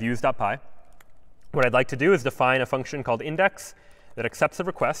inside of views.py. What I'd like to do is define a function called index that accepts a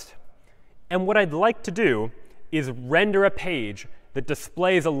request. And what I'd like to do is render a page that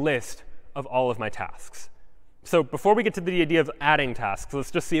displays a list of all of my tasks. So before we get to the idea of adding tasks,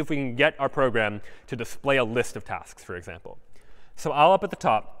 let's just see if we can get our program to display a list of tasks, for example. So I'll up at the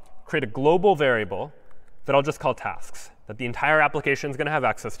top create a global variable that I'll just call tasks, that the entire application is going to have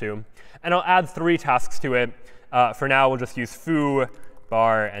access to. And I'll add 3 tasks to it. For now, we'll just use foo,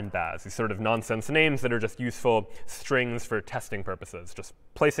 bar, and baz, these sort of nonsense names that are just useful strings for testing purposes, just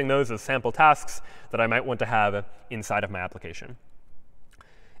placing those as sample tasks that I might want to have inside of my application.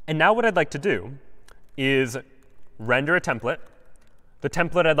 And now what I'd like to do is render a template. The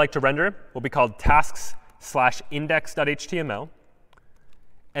template I'd like to render will be called tasks/index.html.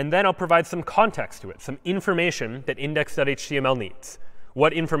 And then I'll provide some context to it, some information that index.html needs.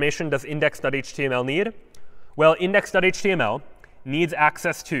 What information does index.html need? Well, index.html needs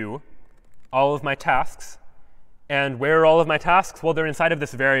access to all of my tasks. And where are all of my tasks? Well, they're inside of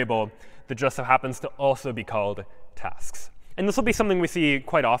this variable that just so happens to also be called tasks. And this will be something we see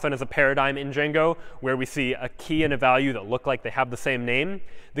quite often as a paradigm in Django, where we see a key and a value that look like they have the same name.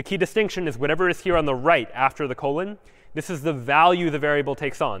 The key distinction is whatever is here on the right after the colon, this is the value the variable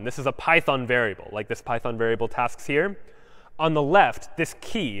takes on. This is a Python variable, like this Python variable tasks here. On the left, this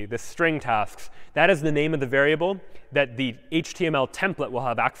key, this string tasks, that is the name of the variable that the HTML template will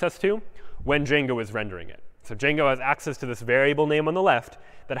have access to when Django is rendering it. So Django has access to this variable name on the left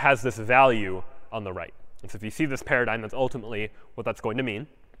that has this value on the right. And so if you see this paradigm, that's ultimately what that's going to mean.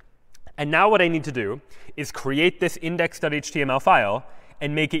 And now what I need to do is create this index.html file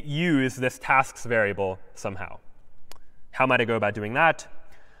and make it use this tasks variable somehow. How might I go about doing that?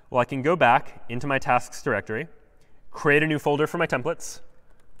 Well, I can go back into my tasks directory, create a new folder for my templates.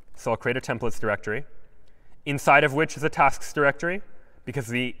 So I'll create a templates directory, inside of which is a tasks directory, because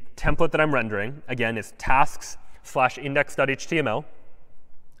the template that I'm rendering, again, is tasks/index.html.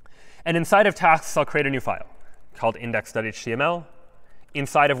 And inside of tasks, I'll create a new file called index.html,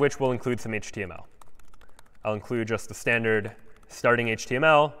 inside of which we'll include some HTML. I'll include just the standard starting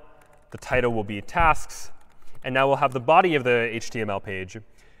HTML. The title will be tasks. And now we'll have the body of the HTML page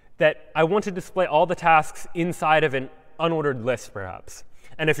that I want to display all the tasks inside of an unordered list, perhaps.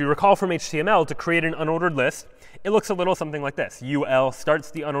 And if you recall from HTML, to create an unordered list, it looks a little something like this. UL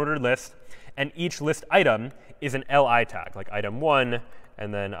starts the unordered list, and each list item is an li tag, like item 1,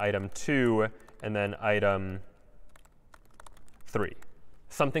 and then item 2, and then item 3.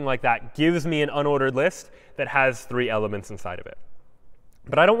 Something like that gives me an unordered list that has 3 elements inside of it.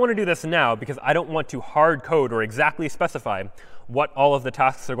 But I don't want to do this now because I don't want to hard code or exactly specify what all of the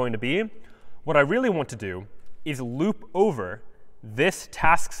tasks are going to be. What I really want to do is loop over this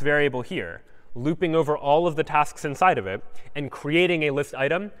tasks variable here, looping over all of the tasks inside of it, and creating a list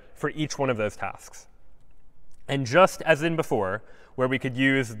item for each one of those tasks. And just as in before, where we could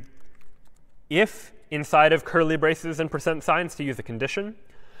use if inside of curly braces and % signs to use a condition,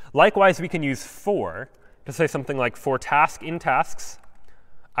 likewise we can use for to say something like for task in tasks,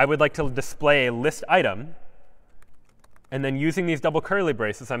 I would like to display a list item. And then using these double curly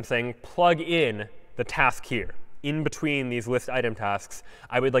braces, I'm saying plug in the task here. In between these list item tasks,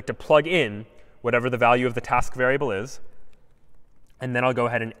 I would like to plug in whatever the value of the task variable is. And then I'll go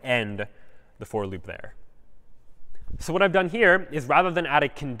ahead and end the for loop there. So what I've done here is rather than add a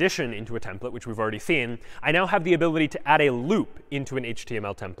condition into a template, which we've already seen, I now have the ability to add a loop into an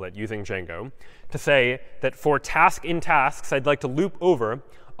HTML template using Django to say that for task in tasks, I'd like to loop over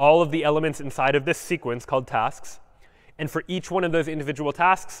all of the elements inside of this sequence called tasks. And for each one of those individual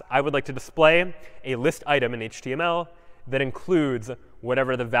tasks, I would like to display a list item in HTML that includes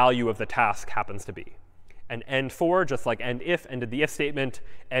whatever the value of the task happens to be. And end for, just like end if ended the if statement,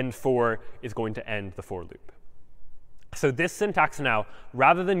 end for is going to end the for loop. So this syntax now,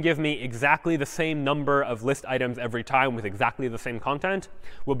 rather than give me exactly the same number of list items every time with exactly the same content,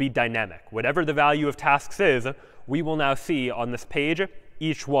 will be dynamic. Whatever the value of tasks is, we will now see on this page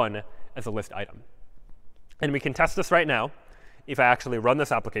each one as a list item. And we can test this right now if I actually run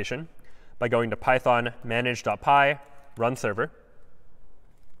this application by going to python manage.py run server.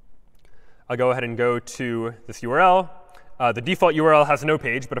 I'll go ahead and go to this URL. The default URL has no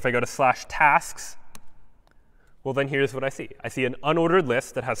page, but if I go to /tasks, Well, then here's what I see. I see an unordered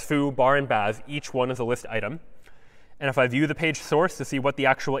list that has foo, bar, and baz. Each one is a list item. And if I view the page source to see what the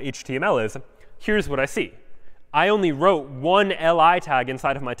actual HTML is, here's what I see. I only wrote one li tag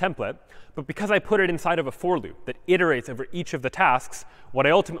inside of my template, but because I put it inside of a for loop that iterates over each of the tasks, what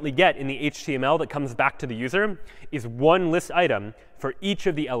I ultimately get in the HTML that comes back to the user is one list item for each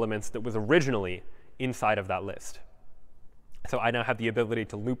of the elements that was originally inside of that list. So I now have the ability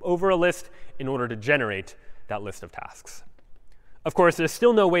to loop over a list in order to generate that list of tasks. Of course, there's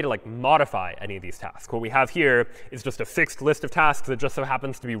still no way to modify any of these tasks. What we have here is just a fixed list of tasks that just so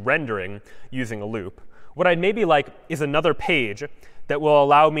happens to be rendering using a loop. What I'd maybe like is another page that will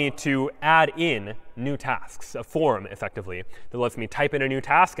allow me to add in new tasks, a form, effectively, that lets me type in a new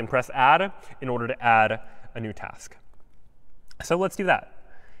task and press add in order to add a new task. So let's do that.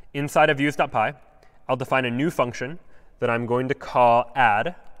 Inside of views.py, I'll define a new function that I'm going to call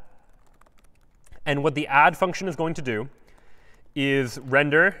add. And what the add function is going to do is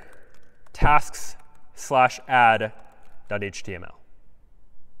render tasks/add.html.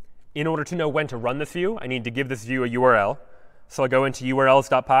 In order to know when to run this view, I need to give this view a URL. So I'll go into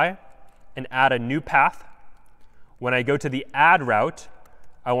urls.py and add a new path. When I go to the add route,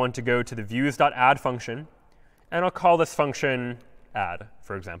 I want to go to the views.add function. And I'll call this function add,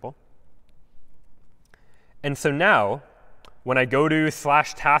 for example. And so now, when I go to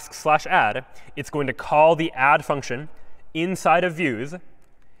 /task/add, it's going to call the add function inside of views.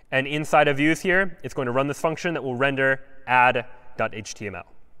 And inside of views here, it's going to run this function that will render add.html.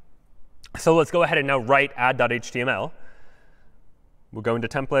 So let's go ahead and now write add.html. We'll go into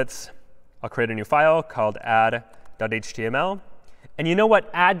templates. I'll create a new file called add.html. And you know what?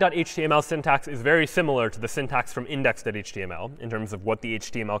 Add.html syntax is very similar to the syntax from index.html in terms of what the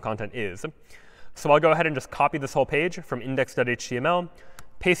HTML content is. So I'll go ahead and just copy this whole page from index.html,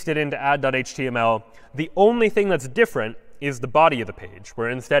 paste it into add.html. The only thing that's different is the body of the page, where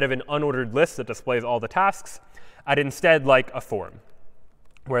instead of an unordered list that displays all the tasks, I'd instead like a form,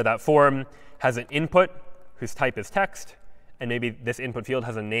 where that form has an input whose type is text, and maybe this input field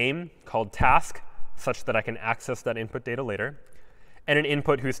has a name called task, such that I can access that input data later, and an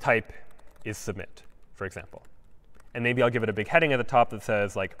input whose type is submit, for example. And maybe I'll give it a big heading at the top that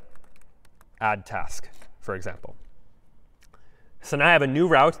says, add task, for example. So now I have a new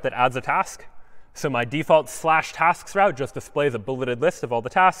route that adds a task. So my default /tasks route just displays a bulleted list of all the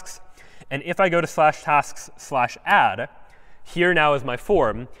tasks. And if I go to /tasks/add, here now is my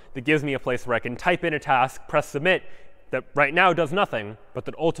form that gives me a place where I can type in a task, press submit, that right now does nothing, but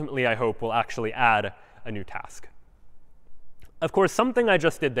that ultimately I hope will actually add a new task. Of course, something I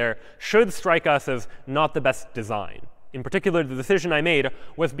just did there should strike us as not the best design. In particular, the decision I made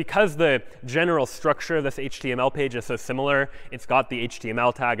was because the general structure of this HTML page is so similar. It's got the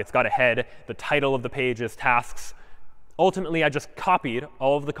HTML tag. It's got a head. The title of the page is tasks. Ultimately, I just copied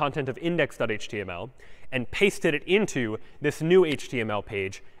all of the content of index.html and pasted it into this new HTML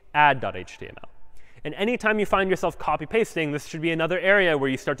page, add.html. And anytime you find yourself copy-pasting, this should be another area where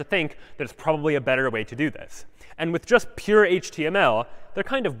you start to think that it's probably a better way to do this. And with just pure HTML, there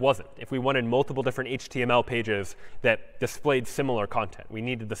kind of wasn't. If we wanted multiple different HTML pages that displayed similar content, we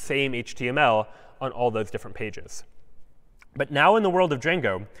needed the same HTML on all those different pages. But now in the world of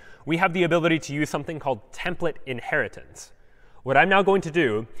Django, we have the ability to use something called template inheritance. What I'm now going to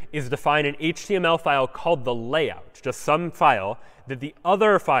do is define an HTML file called the layout, just some file that the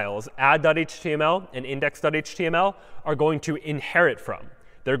other files, add.html and index.html, are going to inherit from.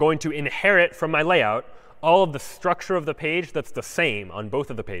 They're going to inherit from my layout all of the structure of the page that's the same on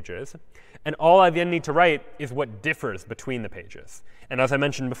both of the pages. And all I then need to write is what differs between the pages. And as I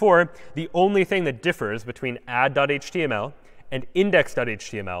mentioned before, the only thing that differs between add.html and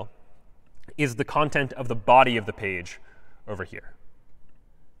index.html is the content of the body of the page over here.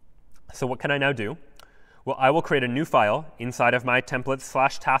 So what can I now do? Well, I will create a new file inside of my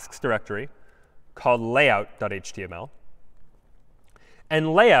templates/tasks directory called layout.html.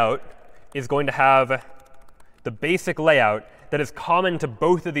 And layout is going to have the basic layout that is common to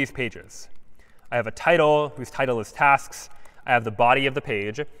both of these pages. I have a title whose title is tasks. I have the body of the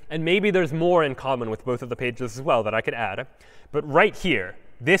page. And maybe there's more in common with both of the pages as well that I could add. But right here,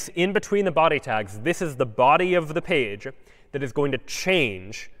 this in between the body tags, this is the body of the page that is going to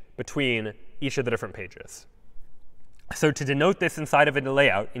change between each of the different pages. So to denote this inside of a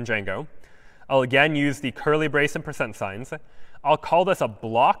layout in Django, I'll again use the curly brace and percent signs. I'll call this a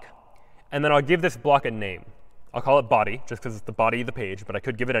block, and then I'll give this block a name. I'll call it body, just because it's the body of the page, but I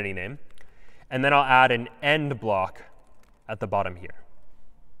could give it any name. And then I'll add an end block at the bottom here.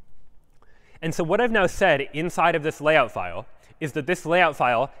 And so what I've now said inside of this layout file is that this layout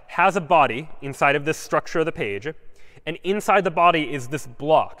file has a body inside of this structure of the page. And inside the body is this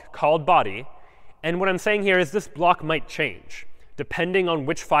block called body. And what I'm saying here is this block might change depending on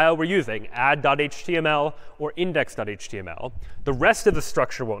which file we're using, add.html or index.html. The rest of the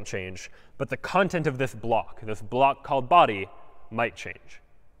structure won't change, but the content of this block called body, might change.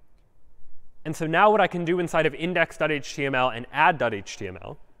 And so now what I can do inside of index.html and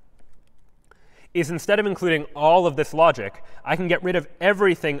add.html is, instead of including all of this logic, I can get rid of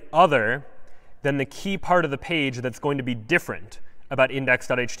everything other than the key part of the page that's going to be different about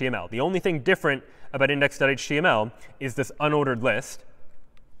index.html. The only thing different about index.html is this unordered list.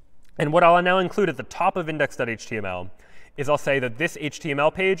 And what I'll now include at the top of index.html is I'll say that this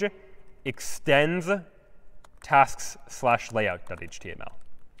HTML page extends tasks/layout.html.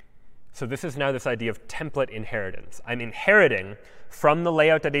 So this is now this idea of template inheritance. I'm inheriting from the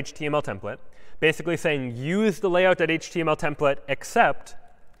layout.html template, basically saying use the layout.html template, except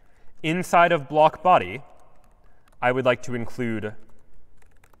inside of block body, I would like to include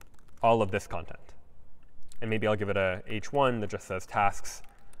all of this content. And maybe I'll give it a h1 that just says tasks,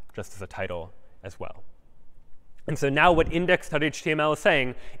 just as a title as well. And so now what index.html is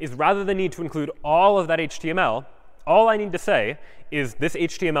saying is, rather than need to include all of that HTML, all I need to say is this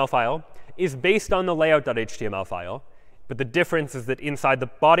HTML file is based on the layout.html file. But the difference is that inside the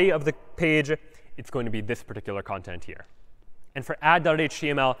body of the page, it's going to be this particular content here. And for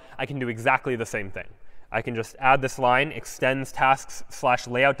add.html, I can do exactly the same thing. I can just add this line, extends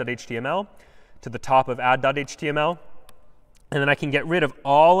tasks/layout.html, to the top of add.html. And then I can get rid of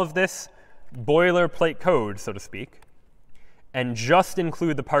all of this boilerplate code, so to speak, and just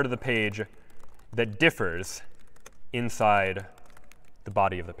include the part of the page that differs inside the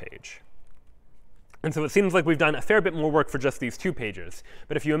body of the page. And so it seems like we've done a fair bit more work for just these two pages.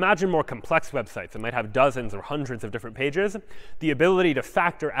 But if you imagine more complex websites that might have dozens or hundreds of different pages, the ability to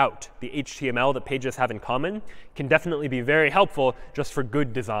factor out the HTML that pages have in common can definitely be very helpful just for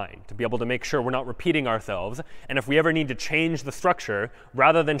good design, to be able to make sure we're not repeating ourselves. And if we ever need to change the structure,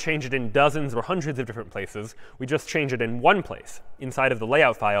 rather than change it in dozens or hundreds of different places, we just change it in one place inside of the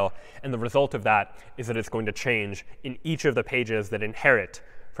layout file. And the result of that is that it's going to change in each of the pages that inherit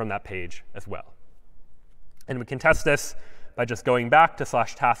from that page as well. And we can test this by just going back to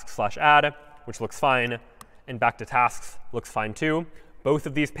 /tasks/add, which looks fine, and back to tasks looks fine too. Both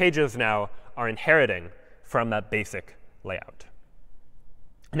of these pages now are inheriting from that basic layout.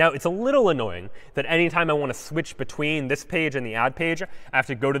 Now, it's a little annoying that anytime I want to switch between this page and the add page, I have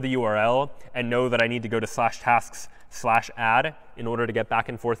to go to the URL and know that I need to go to /tasks/add in order to get back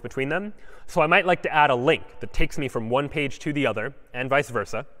and forth between them. So I might like to add a link that takes me from one page to the other, and vice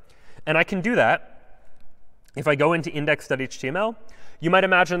versa. And I can do that if I go into index.html. You might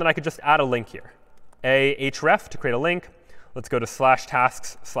imagine that I could just add a link here. href to create a link. Let's go to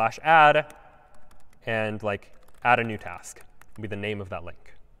 /tasks/add and add a new task. Will be the name of that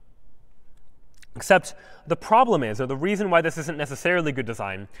link. Except the problem is, or the reason why this isn't necessarily good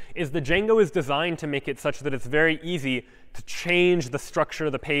design, is that Django is designed to make it such that it's very easy to change the structure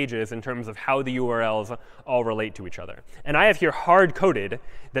of the pages in terms of how the URLs all relate to each other. And I have here hard-coded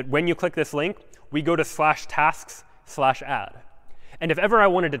that when you click this link, we go to /tasks/add. And if ever I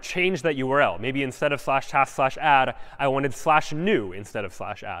wanted to change that URL, maybe instead of /tasks/add, I wanted /new instead of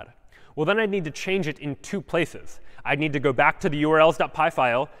 /add. Well, then I'd need to change it in two places. I'd need to go back to the urls.py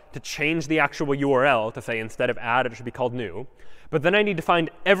file to change the actual URL to say instead of add, it should be called new. But then I need to find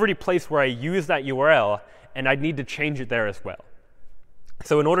every place where I use that URL, and I'd need to change it there as well.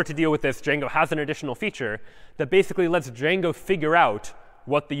 So in order to deal with this, Django has an additional feature that basically lets Django figure out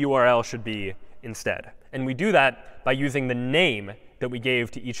what the URL should be instead. And we do that by using the name that we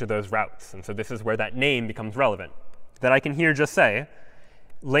gave to each of those routes. And so this is where that name becomes relevant. That I can here just say,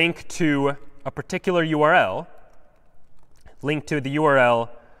 link to a particular URL, link to the URL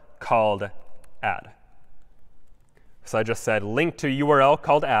called add. So I just said link to URL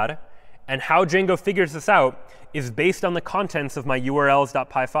called add. And how Django figures this out is based on the contents of my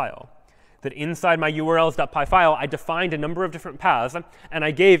urls.py file. That inside my urls.py file, I defined a number of different paths, and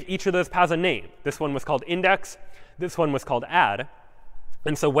I gave each of those paths a name. This one was called index. This one was called add.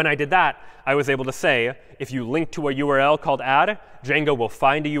 And so when I did that, I was able to say, if you link to a URL called add, Django will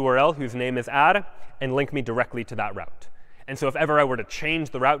find a URL whose name is add and link me directly to that route. And so if ever I were to change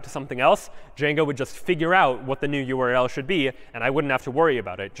the route to something else, Django would just figure out what the new URL should be, and I wouldn't have to worry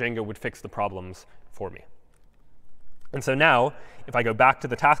about it. Django would fix the problems for me. And so now, if I go back to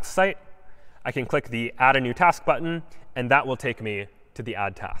the tasks site, I can click the Add a New Task button, and that will take me to the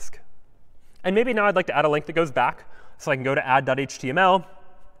add task. And maybe now I'd like to add a link that goes back. So I can go to add.html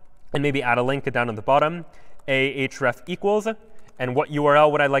and maybe add a link down at the bottom, href equals, And what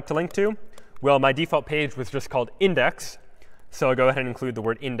URL would I like to link to? Well, my default page was just called index. So I'll go ahead and include the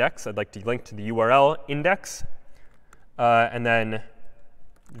word index. I'd like to link to the URL index, and then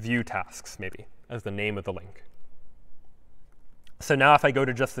view tasks, maybe, as the name of the link. So now if I go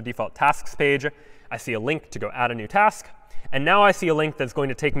to just the default tasks page, I see a link to go add a new task. And now I see a link that's going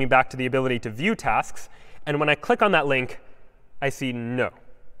to take me back to the ability to view tasks. And when I click on that link, I see no.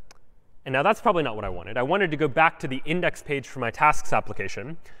 And now that's probably not what I wanted. I wanted to go back to the index page for my tasks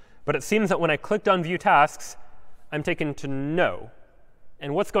application. But it seems that when I clicked on view tasks, I'm taken to no.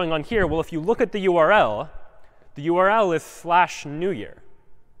 And what's going on here? Well, if you look at the URL is /New Year.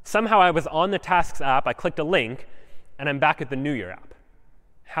 Somehow I was on the tasks app, I clicked a link, and I'm back at the New Year app.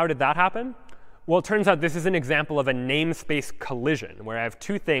 How did that happen? Well, it turns out this is an example of a namespace collision, where I have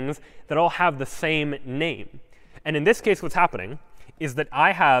two things that all have the same name. And in this case, what's happening is that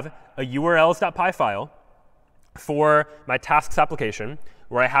I have a urls.py file for my tasks application,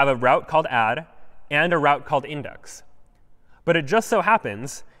 where I have a route called add and a route called index. But it just so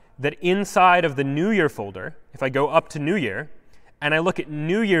happens that inside of the New Year folder, if I go up to New Year, and I look at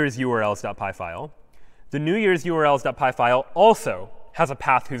New Year's urls.py file, the New Year's urls.py file also has a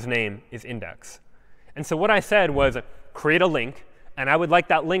path whose name is index. And so what I said was create a link, and I would like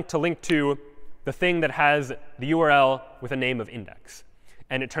that link to link to the thing that has the URL with a name of index.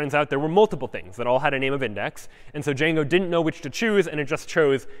 And it turns out there were multiple things that all had a name of index. And so Django didn't know which to choose, and it just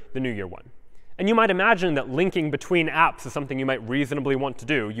chose the New Year one. And you might imagine that linking between apps is something you might reasonably want to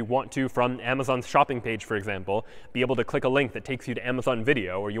do. You want to, from Amazon's shopping page, for example, be able to click a link that takes you to Amazon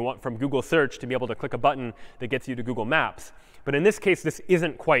Video. Or you want from Google Search to be able to click a button that gets you to Google Maps. But in this case, this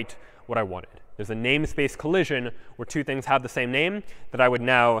isn't quite what I wanted. There's a namespace collision where two things have the same name that I would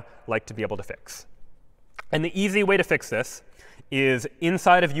now like to be able to fix. And the easy way to fix this is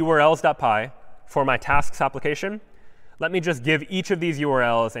inside of urls.py for my tasks application. Let me just give each of these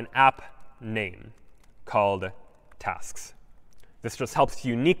URLs an app name called tasks. This just helps to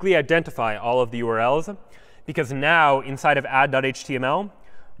uniquely identify all of the URLs, because now inside of add.html,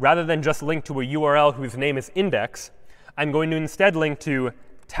 rather than just link to a URL whose name is index, I'm going to instead link to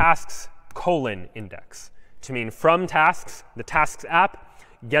tasks:index, to mean from tasks, the tasks app,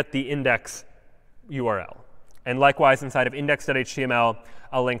 get the index URL. And likewise, inside of index.html,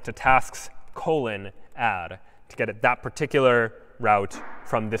 I'll link to tasks:add to get at that particular route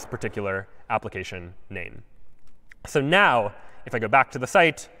from this particular application name. So now, if I go back to the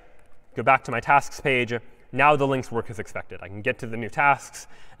site, go back to my tasks page, now the links work as expected. I can get to the new tasks,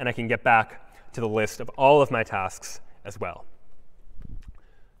 and I can get back to the list of all of my tasks as well.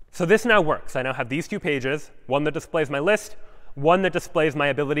 So this now works. I now have these two pages, one that displays my list, one that displays my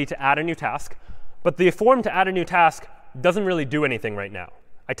ability to add a new task. But the form to add a new task doesn't really do anything right now.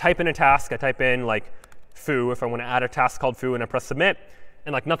 I type in a task. I type in like foo if I want to add a task called foo, and I press submit,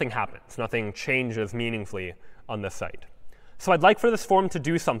 and like nothing happens. Nothing changes meaningfully on this site. So I'd like for this form to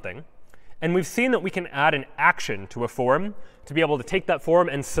do something. And we've seen that we can add an action to a form to be able to take that form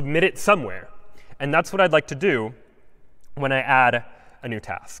and submit it somewhere. And that's what I'd like to do when I add a new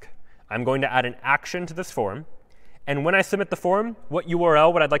task. I'm going to add an action to this form. And when I submit the form, what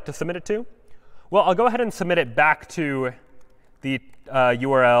URL would I like to submit it to? Well, I'll go ahead and submit it back to the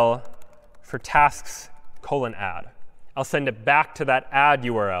URL for tasks:add. I'll send it back to that add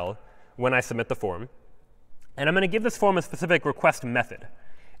URL when I submit the form. And I'm going to give this form a specific request method.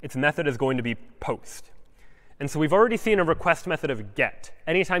 Its method is going to be post. And so we've already seen a request method of get.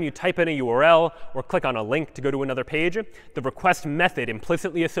 Anytime you type in a URL or click on a link to go to another page, the request method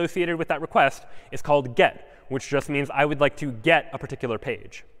implicitly associated with that request is called get, which just means I would like to get a particular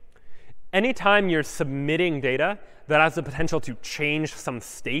page. Anytime you're submitting data that has the potential to change some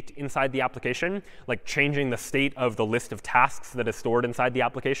state inside the application, like changing the state of the list of tasks that is stored inside the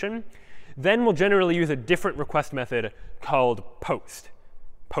application, then we'll generally use a different request method called post.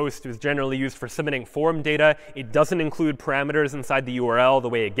 Post is generally used for submitting form data. It doesn't include parameters inside the URL the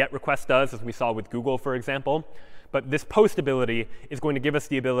way a GET request does, as we saw with Google, for example. But this post ability is going to give us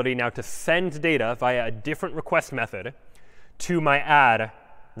the ability now to send data via a different request method to my add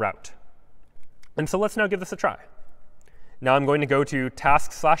route. And so let's now give this a try. Now I'm going to go to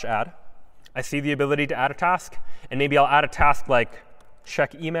task/add. I see the ability to add a task. And maybe I'll add a task like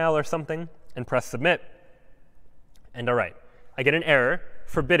check email or something and press submit. And all right, I get an error.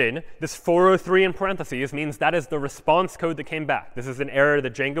 Forbidden. This 403 in parentheses means that is the response code that came back. This is an error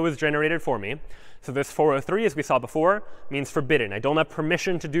that Django has generated for me. So this 403, as we saw before, means forbidden. I don't have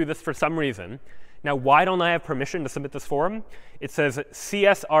permission to do this for some reason. Now, why don't I have permission to submit this form? It says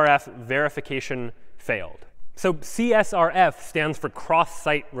CSRF verification failed. So CSRF stands for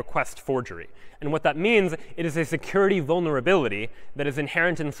cross-site request forgery. And what that means, it is a security vulnerability that is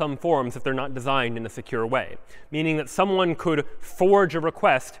inherent in some forms if they're not designed in a secure way, meaning that someone could forge a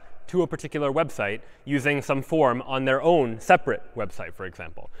request to a particular website using some form on their own separate website, for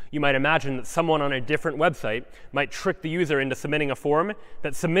example. You might imagine that someone on a different website might trick the user into submitting a form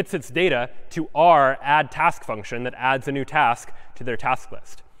that submits its data to our add task function that adds a new task to their task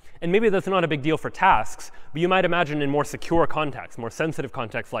list. And maybe that's not a big deal for tasks, but you might imagine in more secure contexts, more sensitive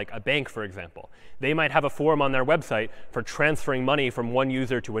contexts like a bank, for example. They might have a form on their website for transferring money from one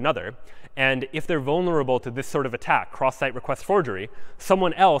user to another. And if they're vulnerable to this sort of attack, cross-site request forgery,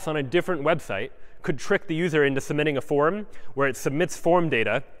 someone else on a different website could trick the user into submitting a form where it submits form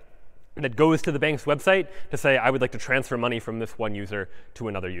data that goes to the bank's website to say, I would like to transfer money from this one user to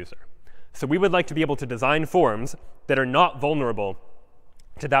another user. So we would like to be able to design forms that are not vulnerable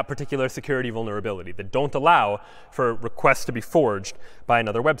to that particular security vulnerability, that don't allow for requests to be forged by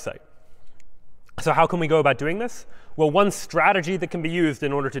another website. So how can we go about doing this? Well, one strategy that can be used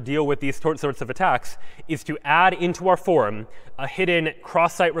in order to deal with these sorts of attacks is to add into our form a hidden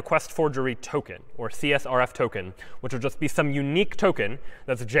cross-site request forgery token, or CSRF token, which will just be some unique token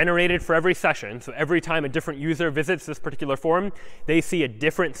that's generated for every session. So every time a different user visits this particular form, they see a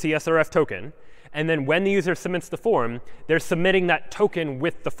different CSRF token. And then when the user submits the form, they're submitting that token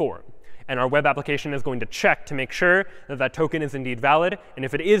with the form. And our web application is going to check to make sure that that token is indeed valid. And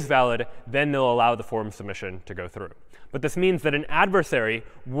if it is valid, then they'll allow the form submission to go through. But this means that an adversary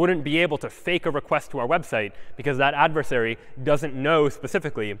wouldn't be able to fake a request to our website because that adversary doesn't know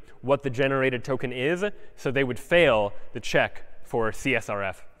specifically what the generated token is. So they would fail the check for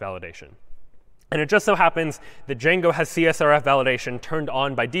CSRF validation. And it just so happens that Django has CSRF validation turned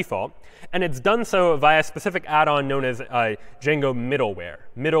on by default. And it's done so via a specific add-on known as Django middleware.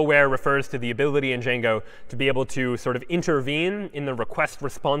 Middleware refers to the ability in Django to be able to sort of intervene in the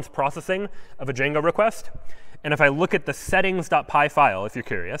request-response processing of a Django request. And if I look at the settings.py file, if you're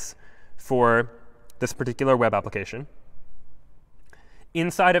curious, for this particular web application,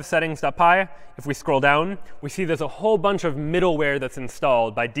 inside of settings.py, if we scroll down, we see there's a whole bunch of middleware that's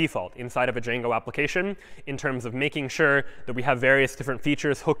installed by default inside of a Django application in terms of making sure that we have various different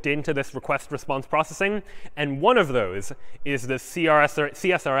features hooked into this request response processing. And one of those is the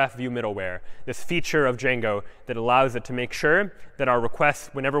CSRF view middleware, this feature of Django that allows it to make sure that our requests,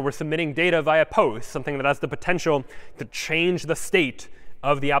 whenever we're submitting data via post, something that has the potential to change the state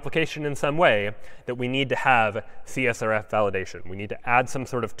of the application in some way, that we need to have CSRF validation. We need to add some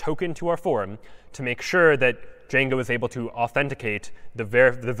sort of token to our form to make sure that Django is able to authenticate the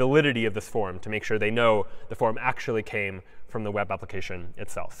validity of this form, to make sure they know the form actually came from the web application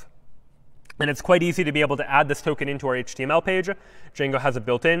itself. And it's quite easy to be able to add this token into our HTML page. Django has it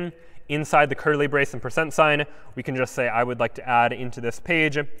built in. Inside the curly brace and %sign, we can just say, I would like to add into this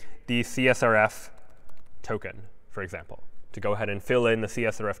page the CSRF token, for example, to go ahead and fill in the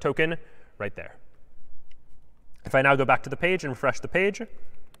CSRF token right there. If I now go back to the page and refresh the page,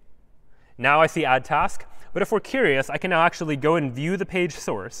 now I see add task. But if we're curious, I can now actually go and view the page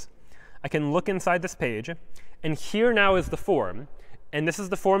source. I can look inside this page. And here now is the form. And this is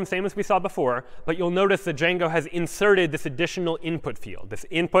the form, same as we saw before. But you'll notice that Django has inserted this additional input field, this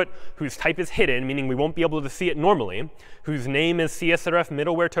input whose type is hidden, meaning we won't be able to see it normally, whose name is CSRF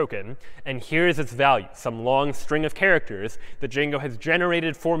middleware token. And here's its value, some long string of characters that Django has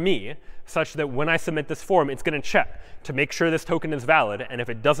generated for me, such that when I submit this form, it's going to check to make sure this token is valid. And if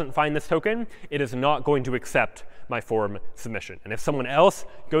it doesn't find this token, it is not going to accept my form submission. And if someone else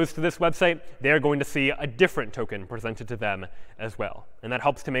goes to this website, they're going to see a different token presented to them as well. And that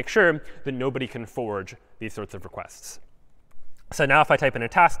helps to make sure that nobody can forge these sorts of requests. So now if I type in a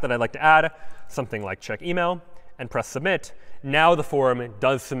task that I'd like to add, something like check email, and press submit, now the form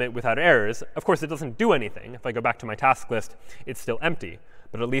does submit without errors. Of course, it doesn't do anything. If I go back to my task list, it's still empty.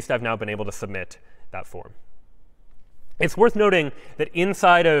 But at least I've now been able to submit that form. It's worth noting that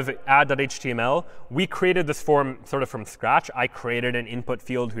inside of add.html, we created this form sort of from scratch. I created an input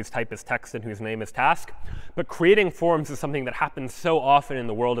field whose type is text and whose name is task. But creating forms is something that happens so often in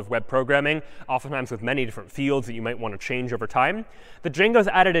the world of web programming, oftentimes with many different fields that you might want to change over time, that Django's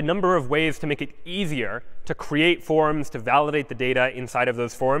added a number of ways to make it easier to create forms, to validate the data inside of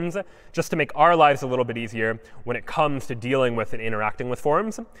those forms, just to make our lives a little bit easier when it comes to dealing with and interacting with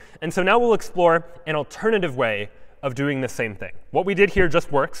forms. And so now we'll explore an alternative way of doing the same thing. What we did here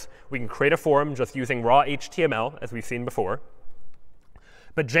just works. We can create a form just using raw HTML, as we've seen before.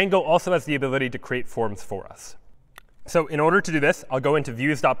 But Django also has the ability to create forms for us. So in order to do this, I'll go into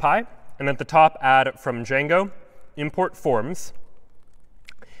views.py, and at the top add from Django, import forms.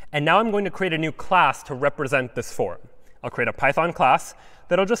 And now I'm going to create a new class to represent this form. I'll create a Python class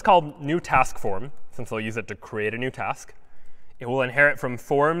that I'll just call newTaskForm, since I'll use it to create a new task. It will inherit from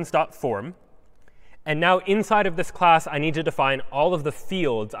forms.form. And now inside of this class, I need to define all of the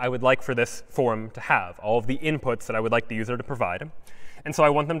fields I would like for this form to have, all of the inputs that I would like the user to provide. And so I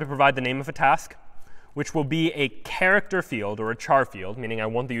want them to provide the name of a task, which will be a character field or a char field, meaning I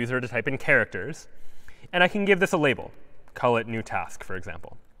want the user to type in characters. And I can give this a label. Call it new task, for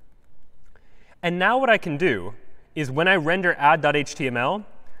example. And now what I can do is when I render add.html,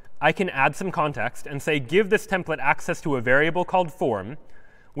 I can add some context and say, give this template access to a variable called form,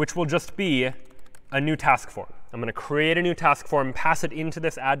 which will just be a new task form. I'm going to create a new task form, pass it into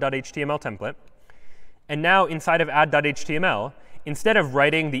this add.html template. And now inside of add.html, instead of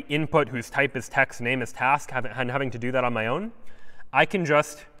writing the input whose type is text, name is task, and having to do that on my own, I can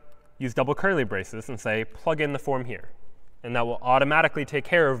just use double curly braces and say, plug in the form here. And that will automatically take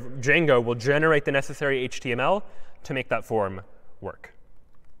care of Django will generate the necessary HTML to make that form work.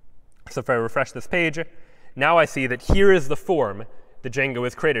 So if I refresh this page, now I see that here is the form that Django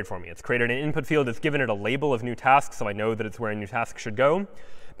has created for me. It's created an input field. It's given it a label of new task, so I know that it's where a new task should go.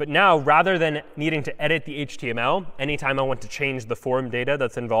 But now, rather than needing to edit the HTML anytime I want to change the form data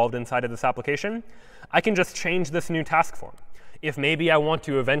that's involved inside of this application, I can just change this new task form. If maybe I want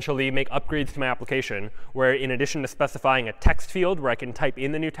to eventually make upgrades to my application where in addition to specifying a text field where I can type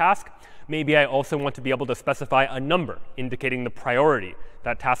in the new task, maybe I also want to be able to specify a number indicating the priority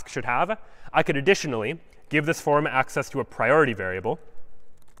that task should have, I could additionally give this form access to a priority variable,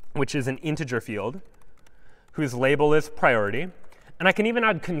 which is an integer field whose label is priority. And I can even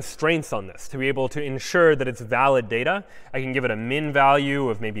add constraints on this to be able to ensure that it's valid data. I can give it a min value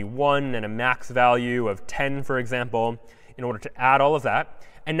of maybe 1 and a max value of 10, for example, in order to add all of that.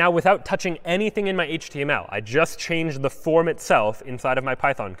 And now without touching anything in my HTML, I just changed the form itself inside of my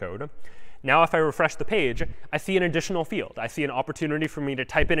Python code. Now if I refresh the page, I see an additional field. I see an opportunity for me to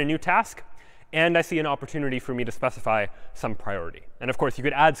type in a new task. And I see an opportunity for me to specify some priority. And of course, you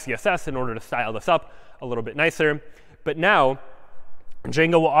could add CSS in order to style this up a little bit nicer. But now,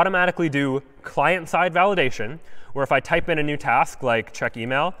 Django will automatically do client-side validation, where if I type in a new task like check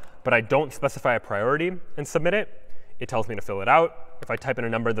email, but I don't specify a priority and submit it, it tells me to fill it out. If I type in a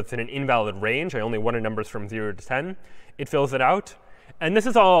number that's in an invalid range, I only wanted numbers from 0 to 10, it fills it out. And this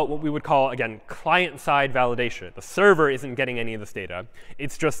is all what we would call, again, client-side validation. The server isn't getting any of this data.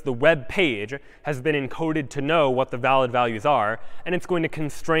 It's just the web page has been encoded to know what the valid values are, and it's going to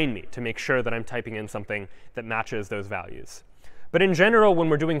constrain me to make sure that I'm typing in something that matches those values. But in general, when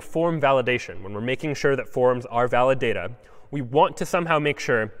we're doing form validation, when we're making sure that forms are valid data, we want to somehow make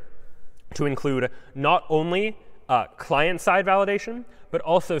sure to include not only client-side validation, but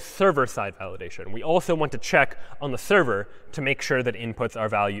also server-side validation. We also want to check on the server to make sure that inputs are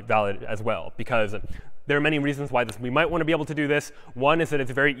valid as well, because there are many reasons why we might want to be able to do this. One is that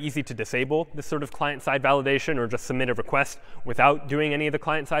it's very easy to disable this sort of client-side validation or just submit a request without doing any of the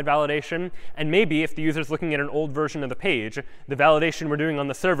client-side validation. And maybe if the user is looking at an old version of the page, the validation we're doing on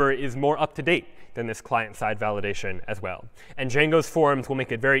the server is more up-to-date than this client-side validation as well. And Django's forms will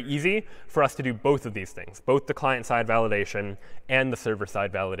make it very easy for us to do both of these things, both the client-side validation and the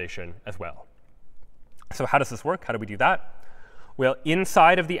server-side validation as well. So how does this work? How do we do that? Well,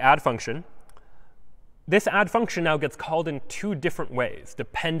 inside of the add function, this add function now gets called in two different ways,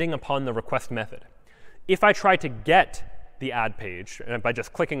 depending upon the request method. If I try to get the add page by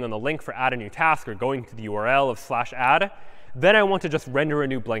just clicking on the link for add a new task or going to the URL of /add, then I want to just render a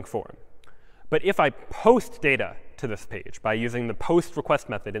new blank form. But if I post data to this page by using the post request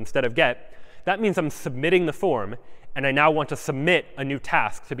method instead of get, that means I'm submitting the form, and I now want to submit a new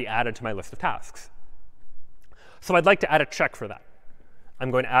task to be added to my list of tasks. So I'd like to add a check for that.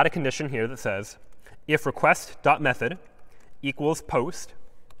 I'm going to add a condition here that says, if request.method equals post,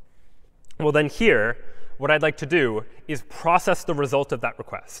 well, then here, what I'd like to do is process the result of that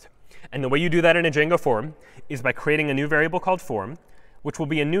request. And the way you do that in a Django form is by creating a new variable called form, which will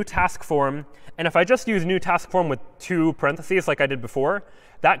be a new task form. And if I just use new task form with 2 parentheses like I did before,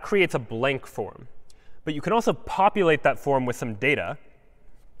 that creates a blank form. But you can also populate that form with some data.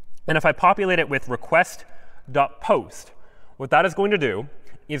 And if I populate it with request.post, what that is going to do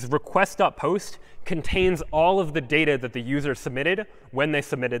is request.post contains all of the data that the user submitted when they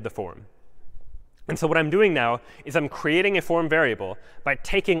submitted the form. And so what I'm doing now is I'm creating a form variable by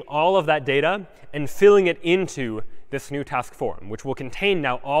taking all of that data and filling it into this new task form, which will contain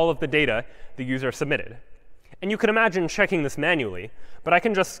now all of the data the user submitted. And you can imagine checking this manually, but I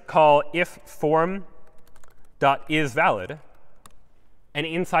can just call if form.isValid, and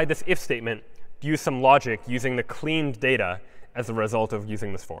inside this if statement, use some logic using the cleaned data as a result of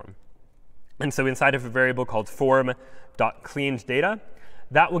using this form. And so inside of a variable called form.cleanedData,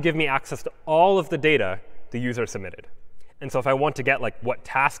 that will give me access to all of the data the user submitted. And so if I want to get like what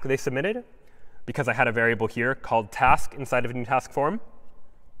task they submitted, because I had a variable here called task inside of a new task form,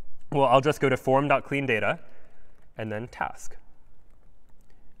 well, I'll just go to form.cleanedData and then task.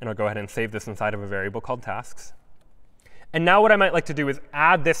 And I'll go ahead and save this inside of a variable called tasks. And now what I might like to do is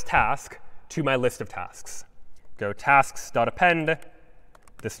add this task to my list of tasks. Go tasks.append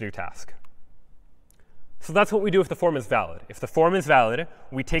this new task. So that's what we do if the form is valid. If the form is valid,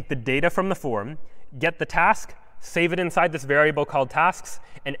 we take the data from the form, get the task, save it inside this variable called tasks,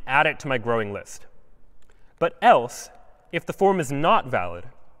 and add it to my growing list. But else, if the form is not valid,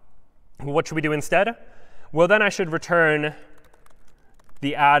 what should we do instead? Well, then I should return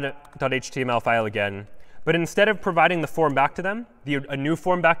the add.html file again. But instead of providing the form back to them, a new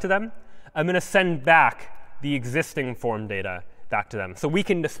form back to them, I'm going to send back the existing form data back to them. So we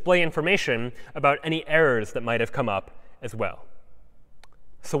can display information about any errors that might have come up as well.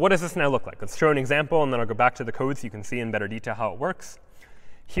 So what does this now look like? Let's show an example, and then I'll go back to the code so you can see in better detail how it works.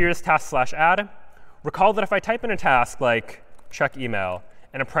 Here's task/add. Recall that if I type in a task like check email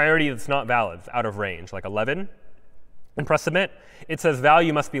and a priority that's not valid, it's out of range, like 11, and press submit, it says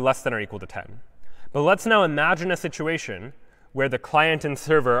value must be less than or equal to 10. But let's now imagine a situation where the client and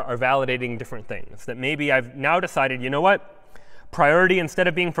server are validating different things. That maybe I've now decided, you know what? Priority, instead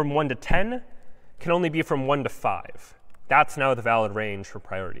of being from 1 to 10, can only be from 1 to 5. That's now the valid range for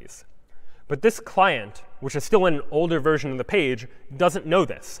priorities. But this client, which is still in an older version of the page, doesn't know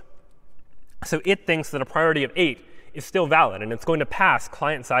this. So it thinks that a priority of 8 is still valid, and it's going to pass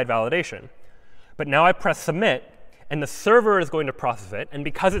client-side validation. But now I press submit, and the server is going to process it. And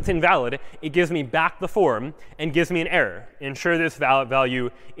because it's invalid, it gives me back the form and gives me an error. Ensure this value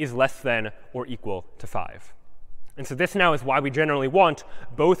is less than or equal to 5. And so this now is why we generally want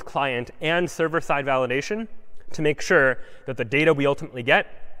both client and server-side validation to make sure that the data we ultimately get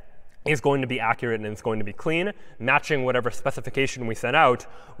is going to be accurate and it's going to be clean, matching whatever specification we sent out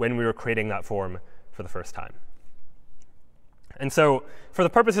when we were creating that form for the first time. And so for the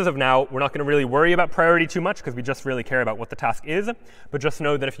purposes of now, we're not going to really worry about priority too much, because we just really care about what the task is. But just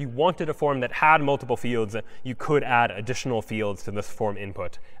know that if you wanted a form that had multiple fields, you could add additional fields to this form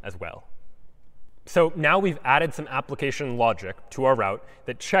input as well. So now we've added some application logic to our route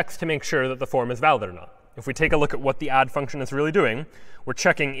that checks to make sure that the form is valid or not. If we take a look at what the add function is really doing, we're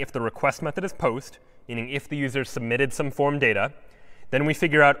checking if the request method is post, meaning if the user submitted some form data. Then we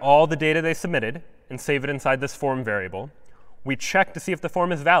figure out all the data they submitted and save it inside this form variable. We check to see if the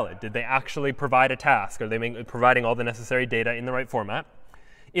form is valid. Did they actually provide a task? Are they providing all the necessary data in the right format?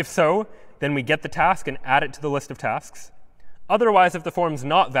 If so, then we get the task and add it to the list of tasks. Otherwise, if the form's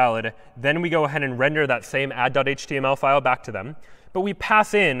not valid, then we go ahead and render that same add.html file back to them. But we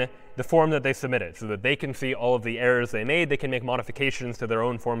pass in the form that they submitted so that they can see all of the errors they made. They can make modifications to their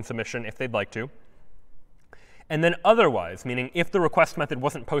own form submission if they'd like to. And then otherwise, meaning if the request method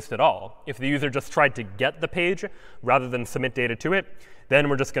wasn't post at all, if the user just tried to get the page rather than submit data to it, then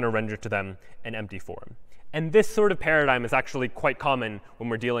we're just going to render to them an empty form. And this sort of paradigm is actually quite common when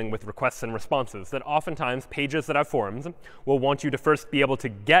we're dealing with requests and responses, that oftentimes pages that have forms will want you to first be able to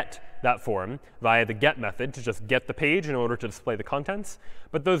get that form via the get method to just get the page in order to display the contents.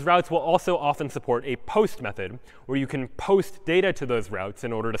 But those routes will also often support a post method, where you can post data to those routes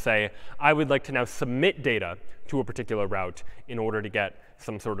in order to say, I would like to now submit data to a particular route in order to get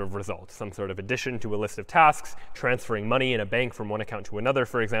some sort of result, some sort of addition to a list of tasks, transferring money in a bank from one account to another,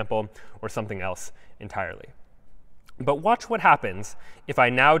 for example, or something else entirely. But watch what happens if I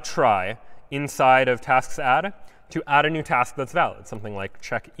now try, inside of tasks add, to add a new task that's valid, something like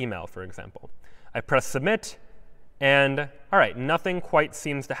check email, for example. I press submit, and all right, nothing quite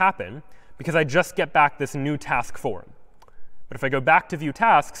seems to happen, because I just get back this new task form. But if I go back to view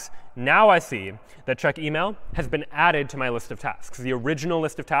tasks, now I see that check email has been added to my list of tasks. The original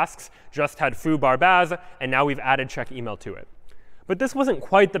list of tasks just had foo bar baz, and now we've added check email to it. But this wasn't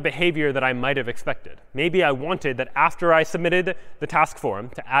quite the behavior that I might have expected. Maybe I wanted that after I submitted the task form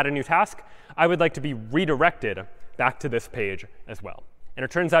to add a new task, I would like to be redirected back to this page as well. And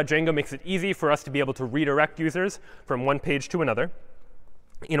it turns out Django makes it easy for us to be able to redirect users from one page to another.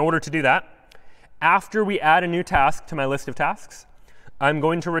 In order to do that, after we add a new task to my list of tasks, I'm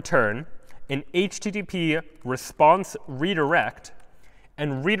going to return an HTTP response redirect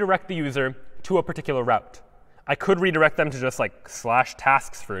and redirect the user to a particular route. I could redirect them to just like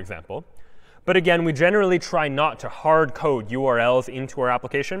 /tasks, for example. But again, we generally try not to hard code URLs into our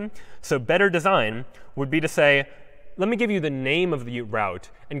application. So better design would be to say, let me give you the name of the route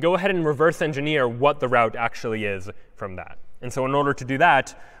and go ahead and reverse engineer what the route actually is from that. And so in order to do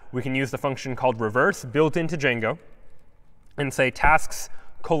that, we can use the function called reverse built into Django and say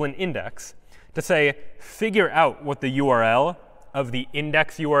tasks:index to say figure out what the URL of the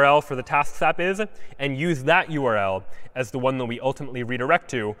index URL for the tasks app is, and use that URL as the one that we ultimately redirect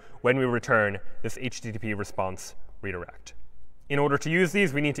to when we return this HTTP response redirect. In order to use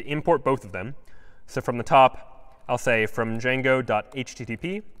these, we need to import both of them. So from the top, I'll say from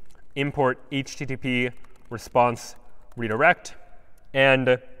Django.http, import HTTP response redirect.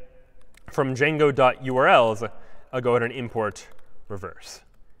 And from Django.urls, I'll go ahead and import reverse.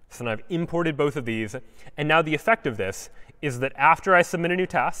 So now I've imported both of these. And now the effect of this is that after I submit a new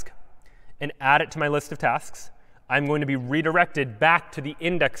task and add it to my list of tasks, I'm going to be redirected back to the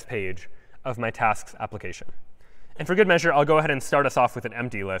index page of my tasks application. And for good measure, I'll go ahead and start us off with an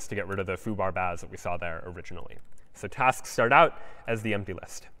empty list to get rid of the foobar baz that we saw there originally. So tasks start out as the empty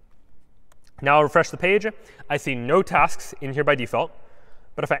list. Now I'll refresh the page. I see no tasks in here by default.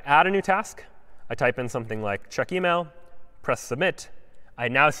 But if I add a new task, I type in something like check email, press submit. I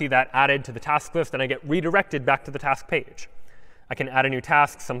now see that added to the task list, and I get redirected back to the task page. I can add a new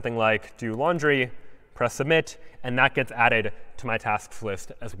task, something like do laundry, press submit, and that gets added to my tasks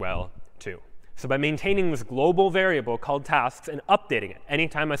list as well, too. So by maintaining this global variable called tasks and updating it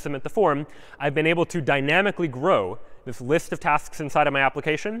anytime I submit the form, I've been able to dynamically grow this list of tasks inside of my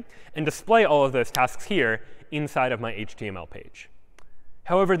application and display all of those tasks here inside of my HTML page.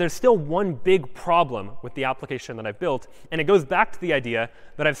 However, there's still one big problem with the application that I've built, and it goes back to the idea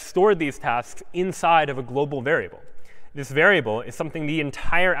that I've stored these tasks inside of a global variable. This variable is something the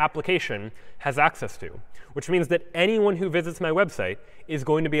entire application has access to, which means that anyone who visits my website is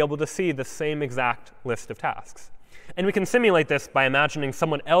going to be able to see the same exact list of tasks. And we can simulate this by imagining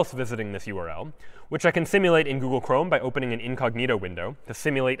someone else visiting this URL, which I can simulate in Google Chrome by opening an incognito window to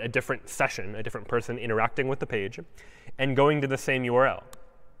simulate a different session, a different person interacting with the page, and going to the same URL.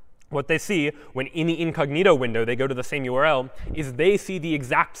 What they see when in the incognito window they go to the same URL is they see the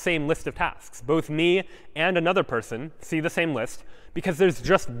exact same list of tasks. Both me and another person see the same list because there's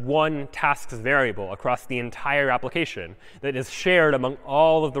just one tasks variable across the entire application that is shared among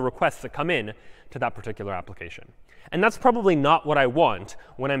all of the requests that come in to that particular application. And that's probably not what I want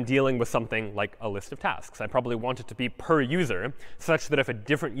when I'm dealing with something like a list of tasks. I probably want it to be per user, such that if a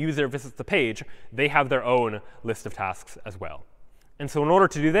different user visits the page, they have their own list of tasks as well. And so in order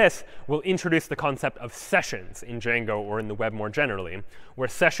to do this, we'll introduce the concept of sessions in Django or in the web more generally, where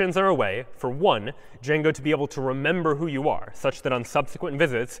sessions are a way for, one, Django to be able to remember who you are, such that on subsequent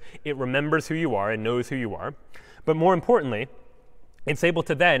visits, it remembers who you are and knows who you are. But more importantly, it's able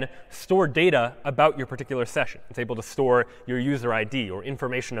to then store data about your particular session. It's able to store your user ID or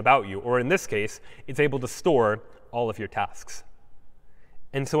information about you. Or in this case, it's able to store all of your tasks.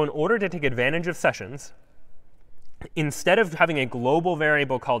 And so in order to take advantage of sessions, instead of having a global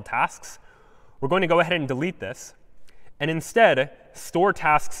variable called tasks, we're going to go ahead and delete this, and instead store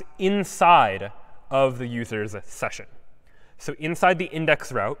tasks inside of the user's session. So inside the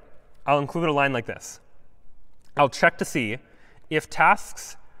index route, I'll include a line like this. I'll check to see if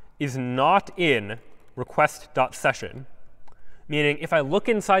tasks is not in request.session, meaning if I look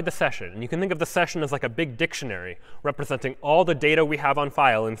inside the session, and you can think of the session as like a big dictionary representing all the data we have on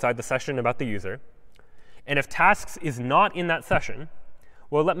file inside the session about the user. And if tasks is not in that session,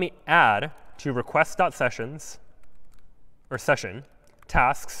 well, let me add to request.sessions, or session,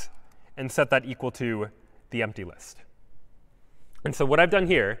 tasks, and set that equal to the empty list. And so what I've done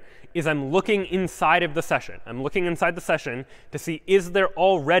here is I'm looking inside of the session. I'm looking inside the session to see, is there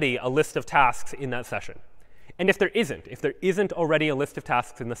already a list of tasks in that session? And if there isn't already a list of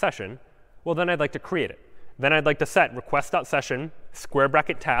tasks in the session, well, then I'd like to create it. Then I'd like to set request.session, square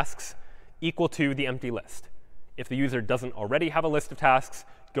bracket tasks, equal to the empty list. If the user doesn't already have a list of tasks,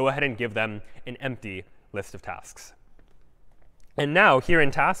 go ahead and give them an empty list of tasks. And now, here in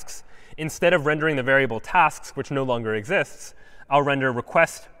tasks, instead of rendering the variable tasks, which no longer exists, I'll render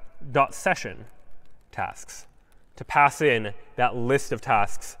request.session tasks to pass in that list of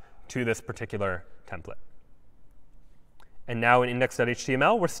tasks to this particular template. And now in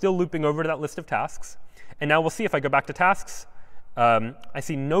index.html, we're still looping over to that list of tasks. And now we'll see if I go back to tasks, I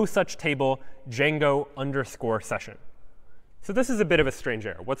see no such table Django_session. So this is a bit of a strange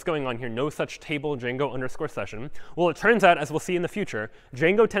error. What's going on here? No such table Django_session. Well, it turns out, as we'll see in the future,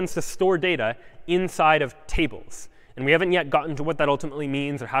 Django tends to store data inside of tables. And we haven't yet gotten to what that ultimately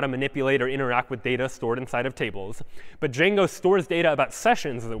means or how to manipulate or interact with data stored inside of tables. But Django stores data about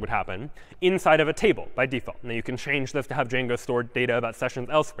sessions that would happen inside of a table by default. Now, you can change this to have Django store data about sessions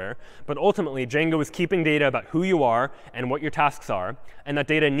elsewhere. But ultimately, Django is keeping data about who you are and what your tasks are. And that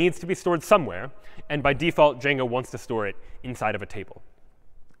data needs to be stored somewhere. And by default, Django wants to store it inside of a table.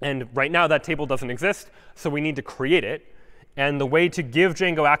 And right now, that table doesn't exist. So we need to create it. And the way to give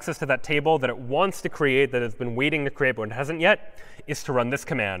Django access to that table that it wants to create, that it's been waiting to create but it hasn't yet, is to run this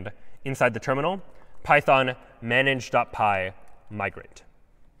command inside the terminal, python manage.py migrate.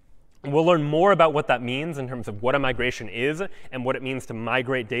 We'll learn more about what that means in terms of what a migration is and what it means to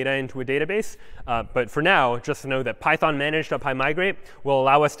migrate data into a database. But for now, just know that python manage.py migrate will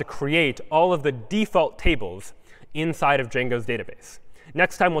allow us to create all of the default tables inside of Django's database.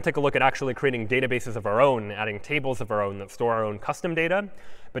 Next time, we'll take a look at actually creating databases of our own, adding tables of our own that store our own custom data.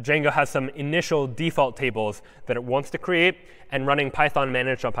 But Django has some initial default tables that it wants to create. And running python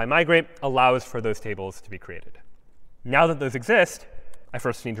manage.py migrate allows for those tables to be created. Now that those exist, I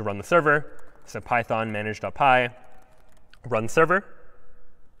first need to run the server. So python manage.py run server.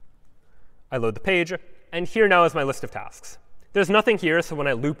 I load the page. And here now is my list of tasks. There's nothing here, so when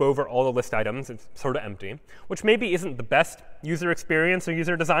I loop over all the list items, it's sort of empty, which maybe isn't the best user experience or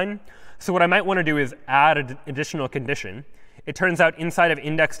user design. So what I might want to do is add an additional condition. It turns out inside of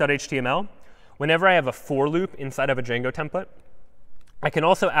index.html, whenever I have a for loop inside of a Django template, I can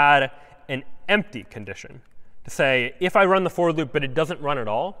also add an empty condition to say, if I run the for loop, but it doesn't run at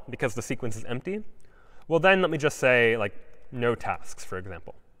all because the sequence is empty, well, then let me just say, like, no tasks, for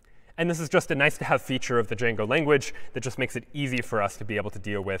example. And this is just a nice-to-have feature of the Django language that just makes it easy for us to be able to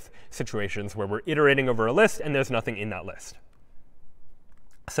deal with situations where we're iterating over a list and there's nothing in that list.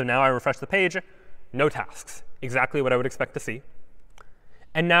 So now I refresh the page, no tasks, exactly what I would expect to see.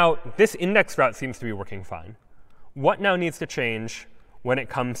 And now this index route seems to be working fine. What now needs to change when it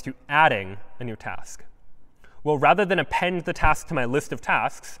comes to adding a new task? Well, rather than append the task to my list of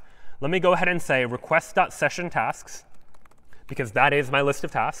tasks, let me go ahead and say request.sessionTasks, because that is my list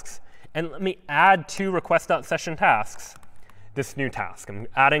of tasks. And let me add to request.sessionTasks this new task. I'm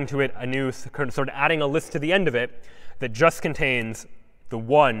adding to it a new, sort of adding a list to the end of it that just contains the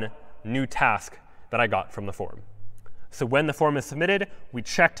one new task that I got from the form. So when the form is submitted, we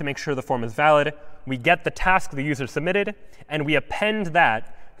check to make sure the form is valid. We get the task the user submitted, and we append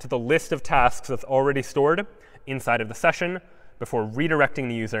that to the list of tasks that's already stored inside of the session before redirecting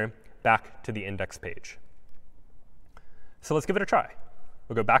the user back to the index page. So let's give it a try.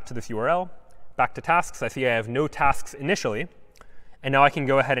 We'll go back to this URL, back to tasks. I see I have no tasks initially. And now I can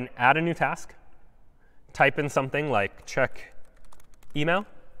go ahead and add a new task, type in something like check email,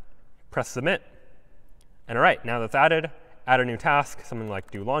 press submit. And all right, now that's added, add a new task, something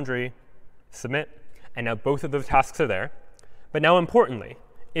like do laundry, submit. And now both of those tasks are there. But now importantly,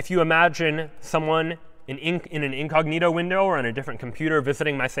 if you imagine someone in an incognito window or on a different computer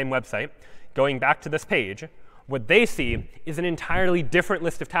visiting my same website, going back to this page, what they see is an entirely different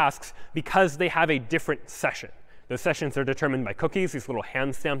list of tasks because they have a different session. Those sessions are determined by cookies, these little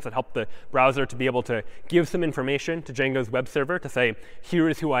hand stamps that help the browser to be able to give some information to Django's web server to say, here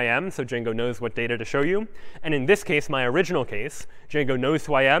is who I am, so Django knows what data to show you. And in this case, my original case, Django knows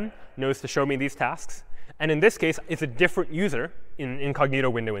who I am, knows to show me these tasks. And in this case, it's a different user in an incognito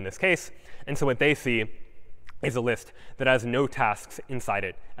window in this case. And so what they see is a list that has no tasks inside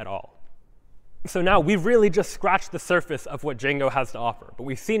it at all. So now we've really just scratched the surface of what Django has to offer. But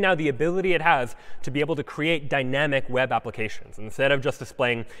we see now the ability it has to be able to create dynamic web applications. Instead of just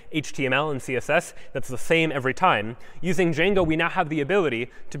displaying HTML and CSS that's the same every time, using Django, we now have the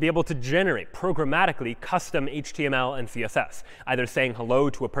ability to be able to generate programmatically custom HTML and CSS, either saying hello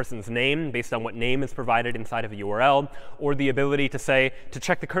to a person's name based on what name is provided inside of a URL, or the ability to say to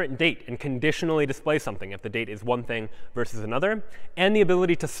check the current date and conditionally display something if the date is one thing versus another, and the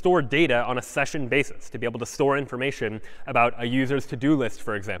ability to store data on a session basis, to be able to store information about a user's to-do list,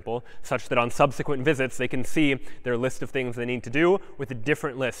 for example, such that on subsequent visits they can see their list of things they need to do with a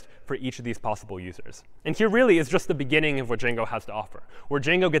different list for each of these possible users. And here really is just the beginning of what Django has to offer. Where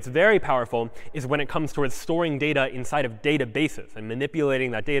Django gets very powerful is when it comes towards storing data inside of databases and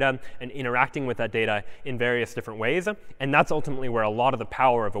manipulating that data and interacting with that data in various different ways. And that's ultimately where a lot of the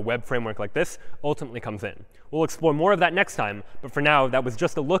power of a web framework like this ultimately comes in. We'll explore more of that next time. But for now, that was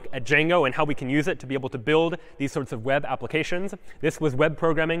just a look at Django and how we can use it to be able to build these sorts of web applications. This was web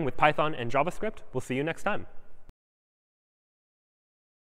programming with Python and JavaScript. We'll see you next time.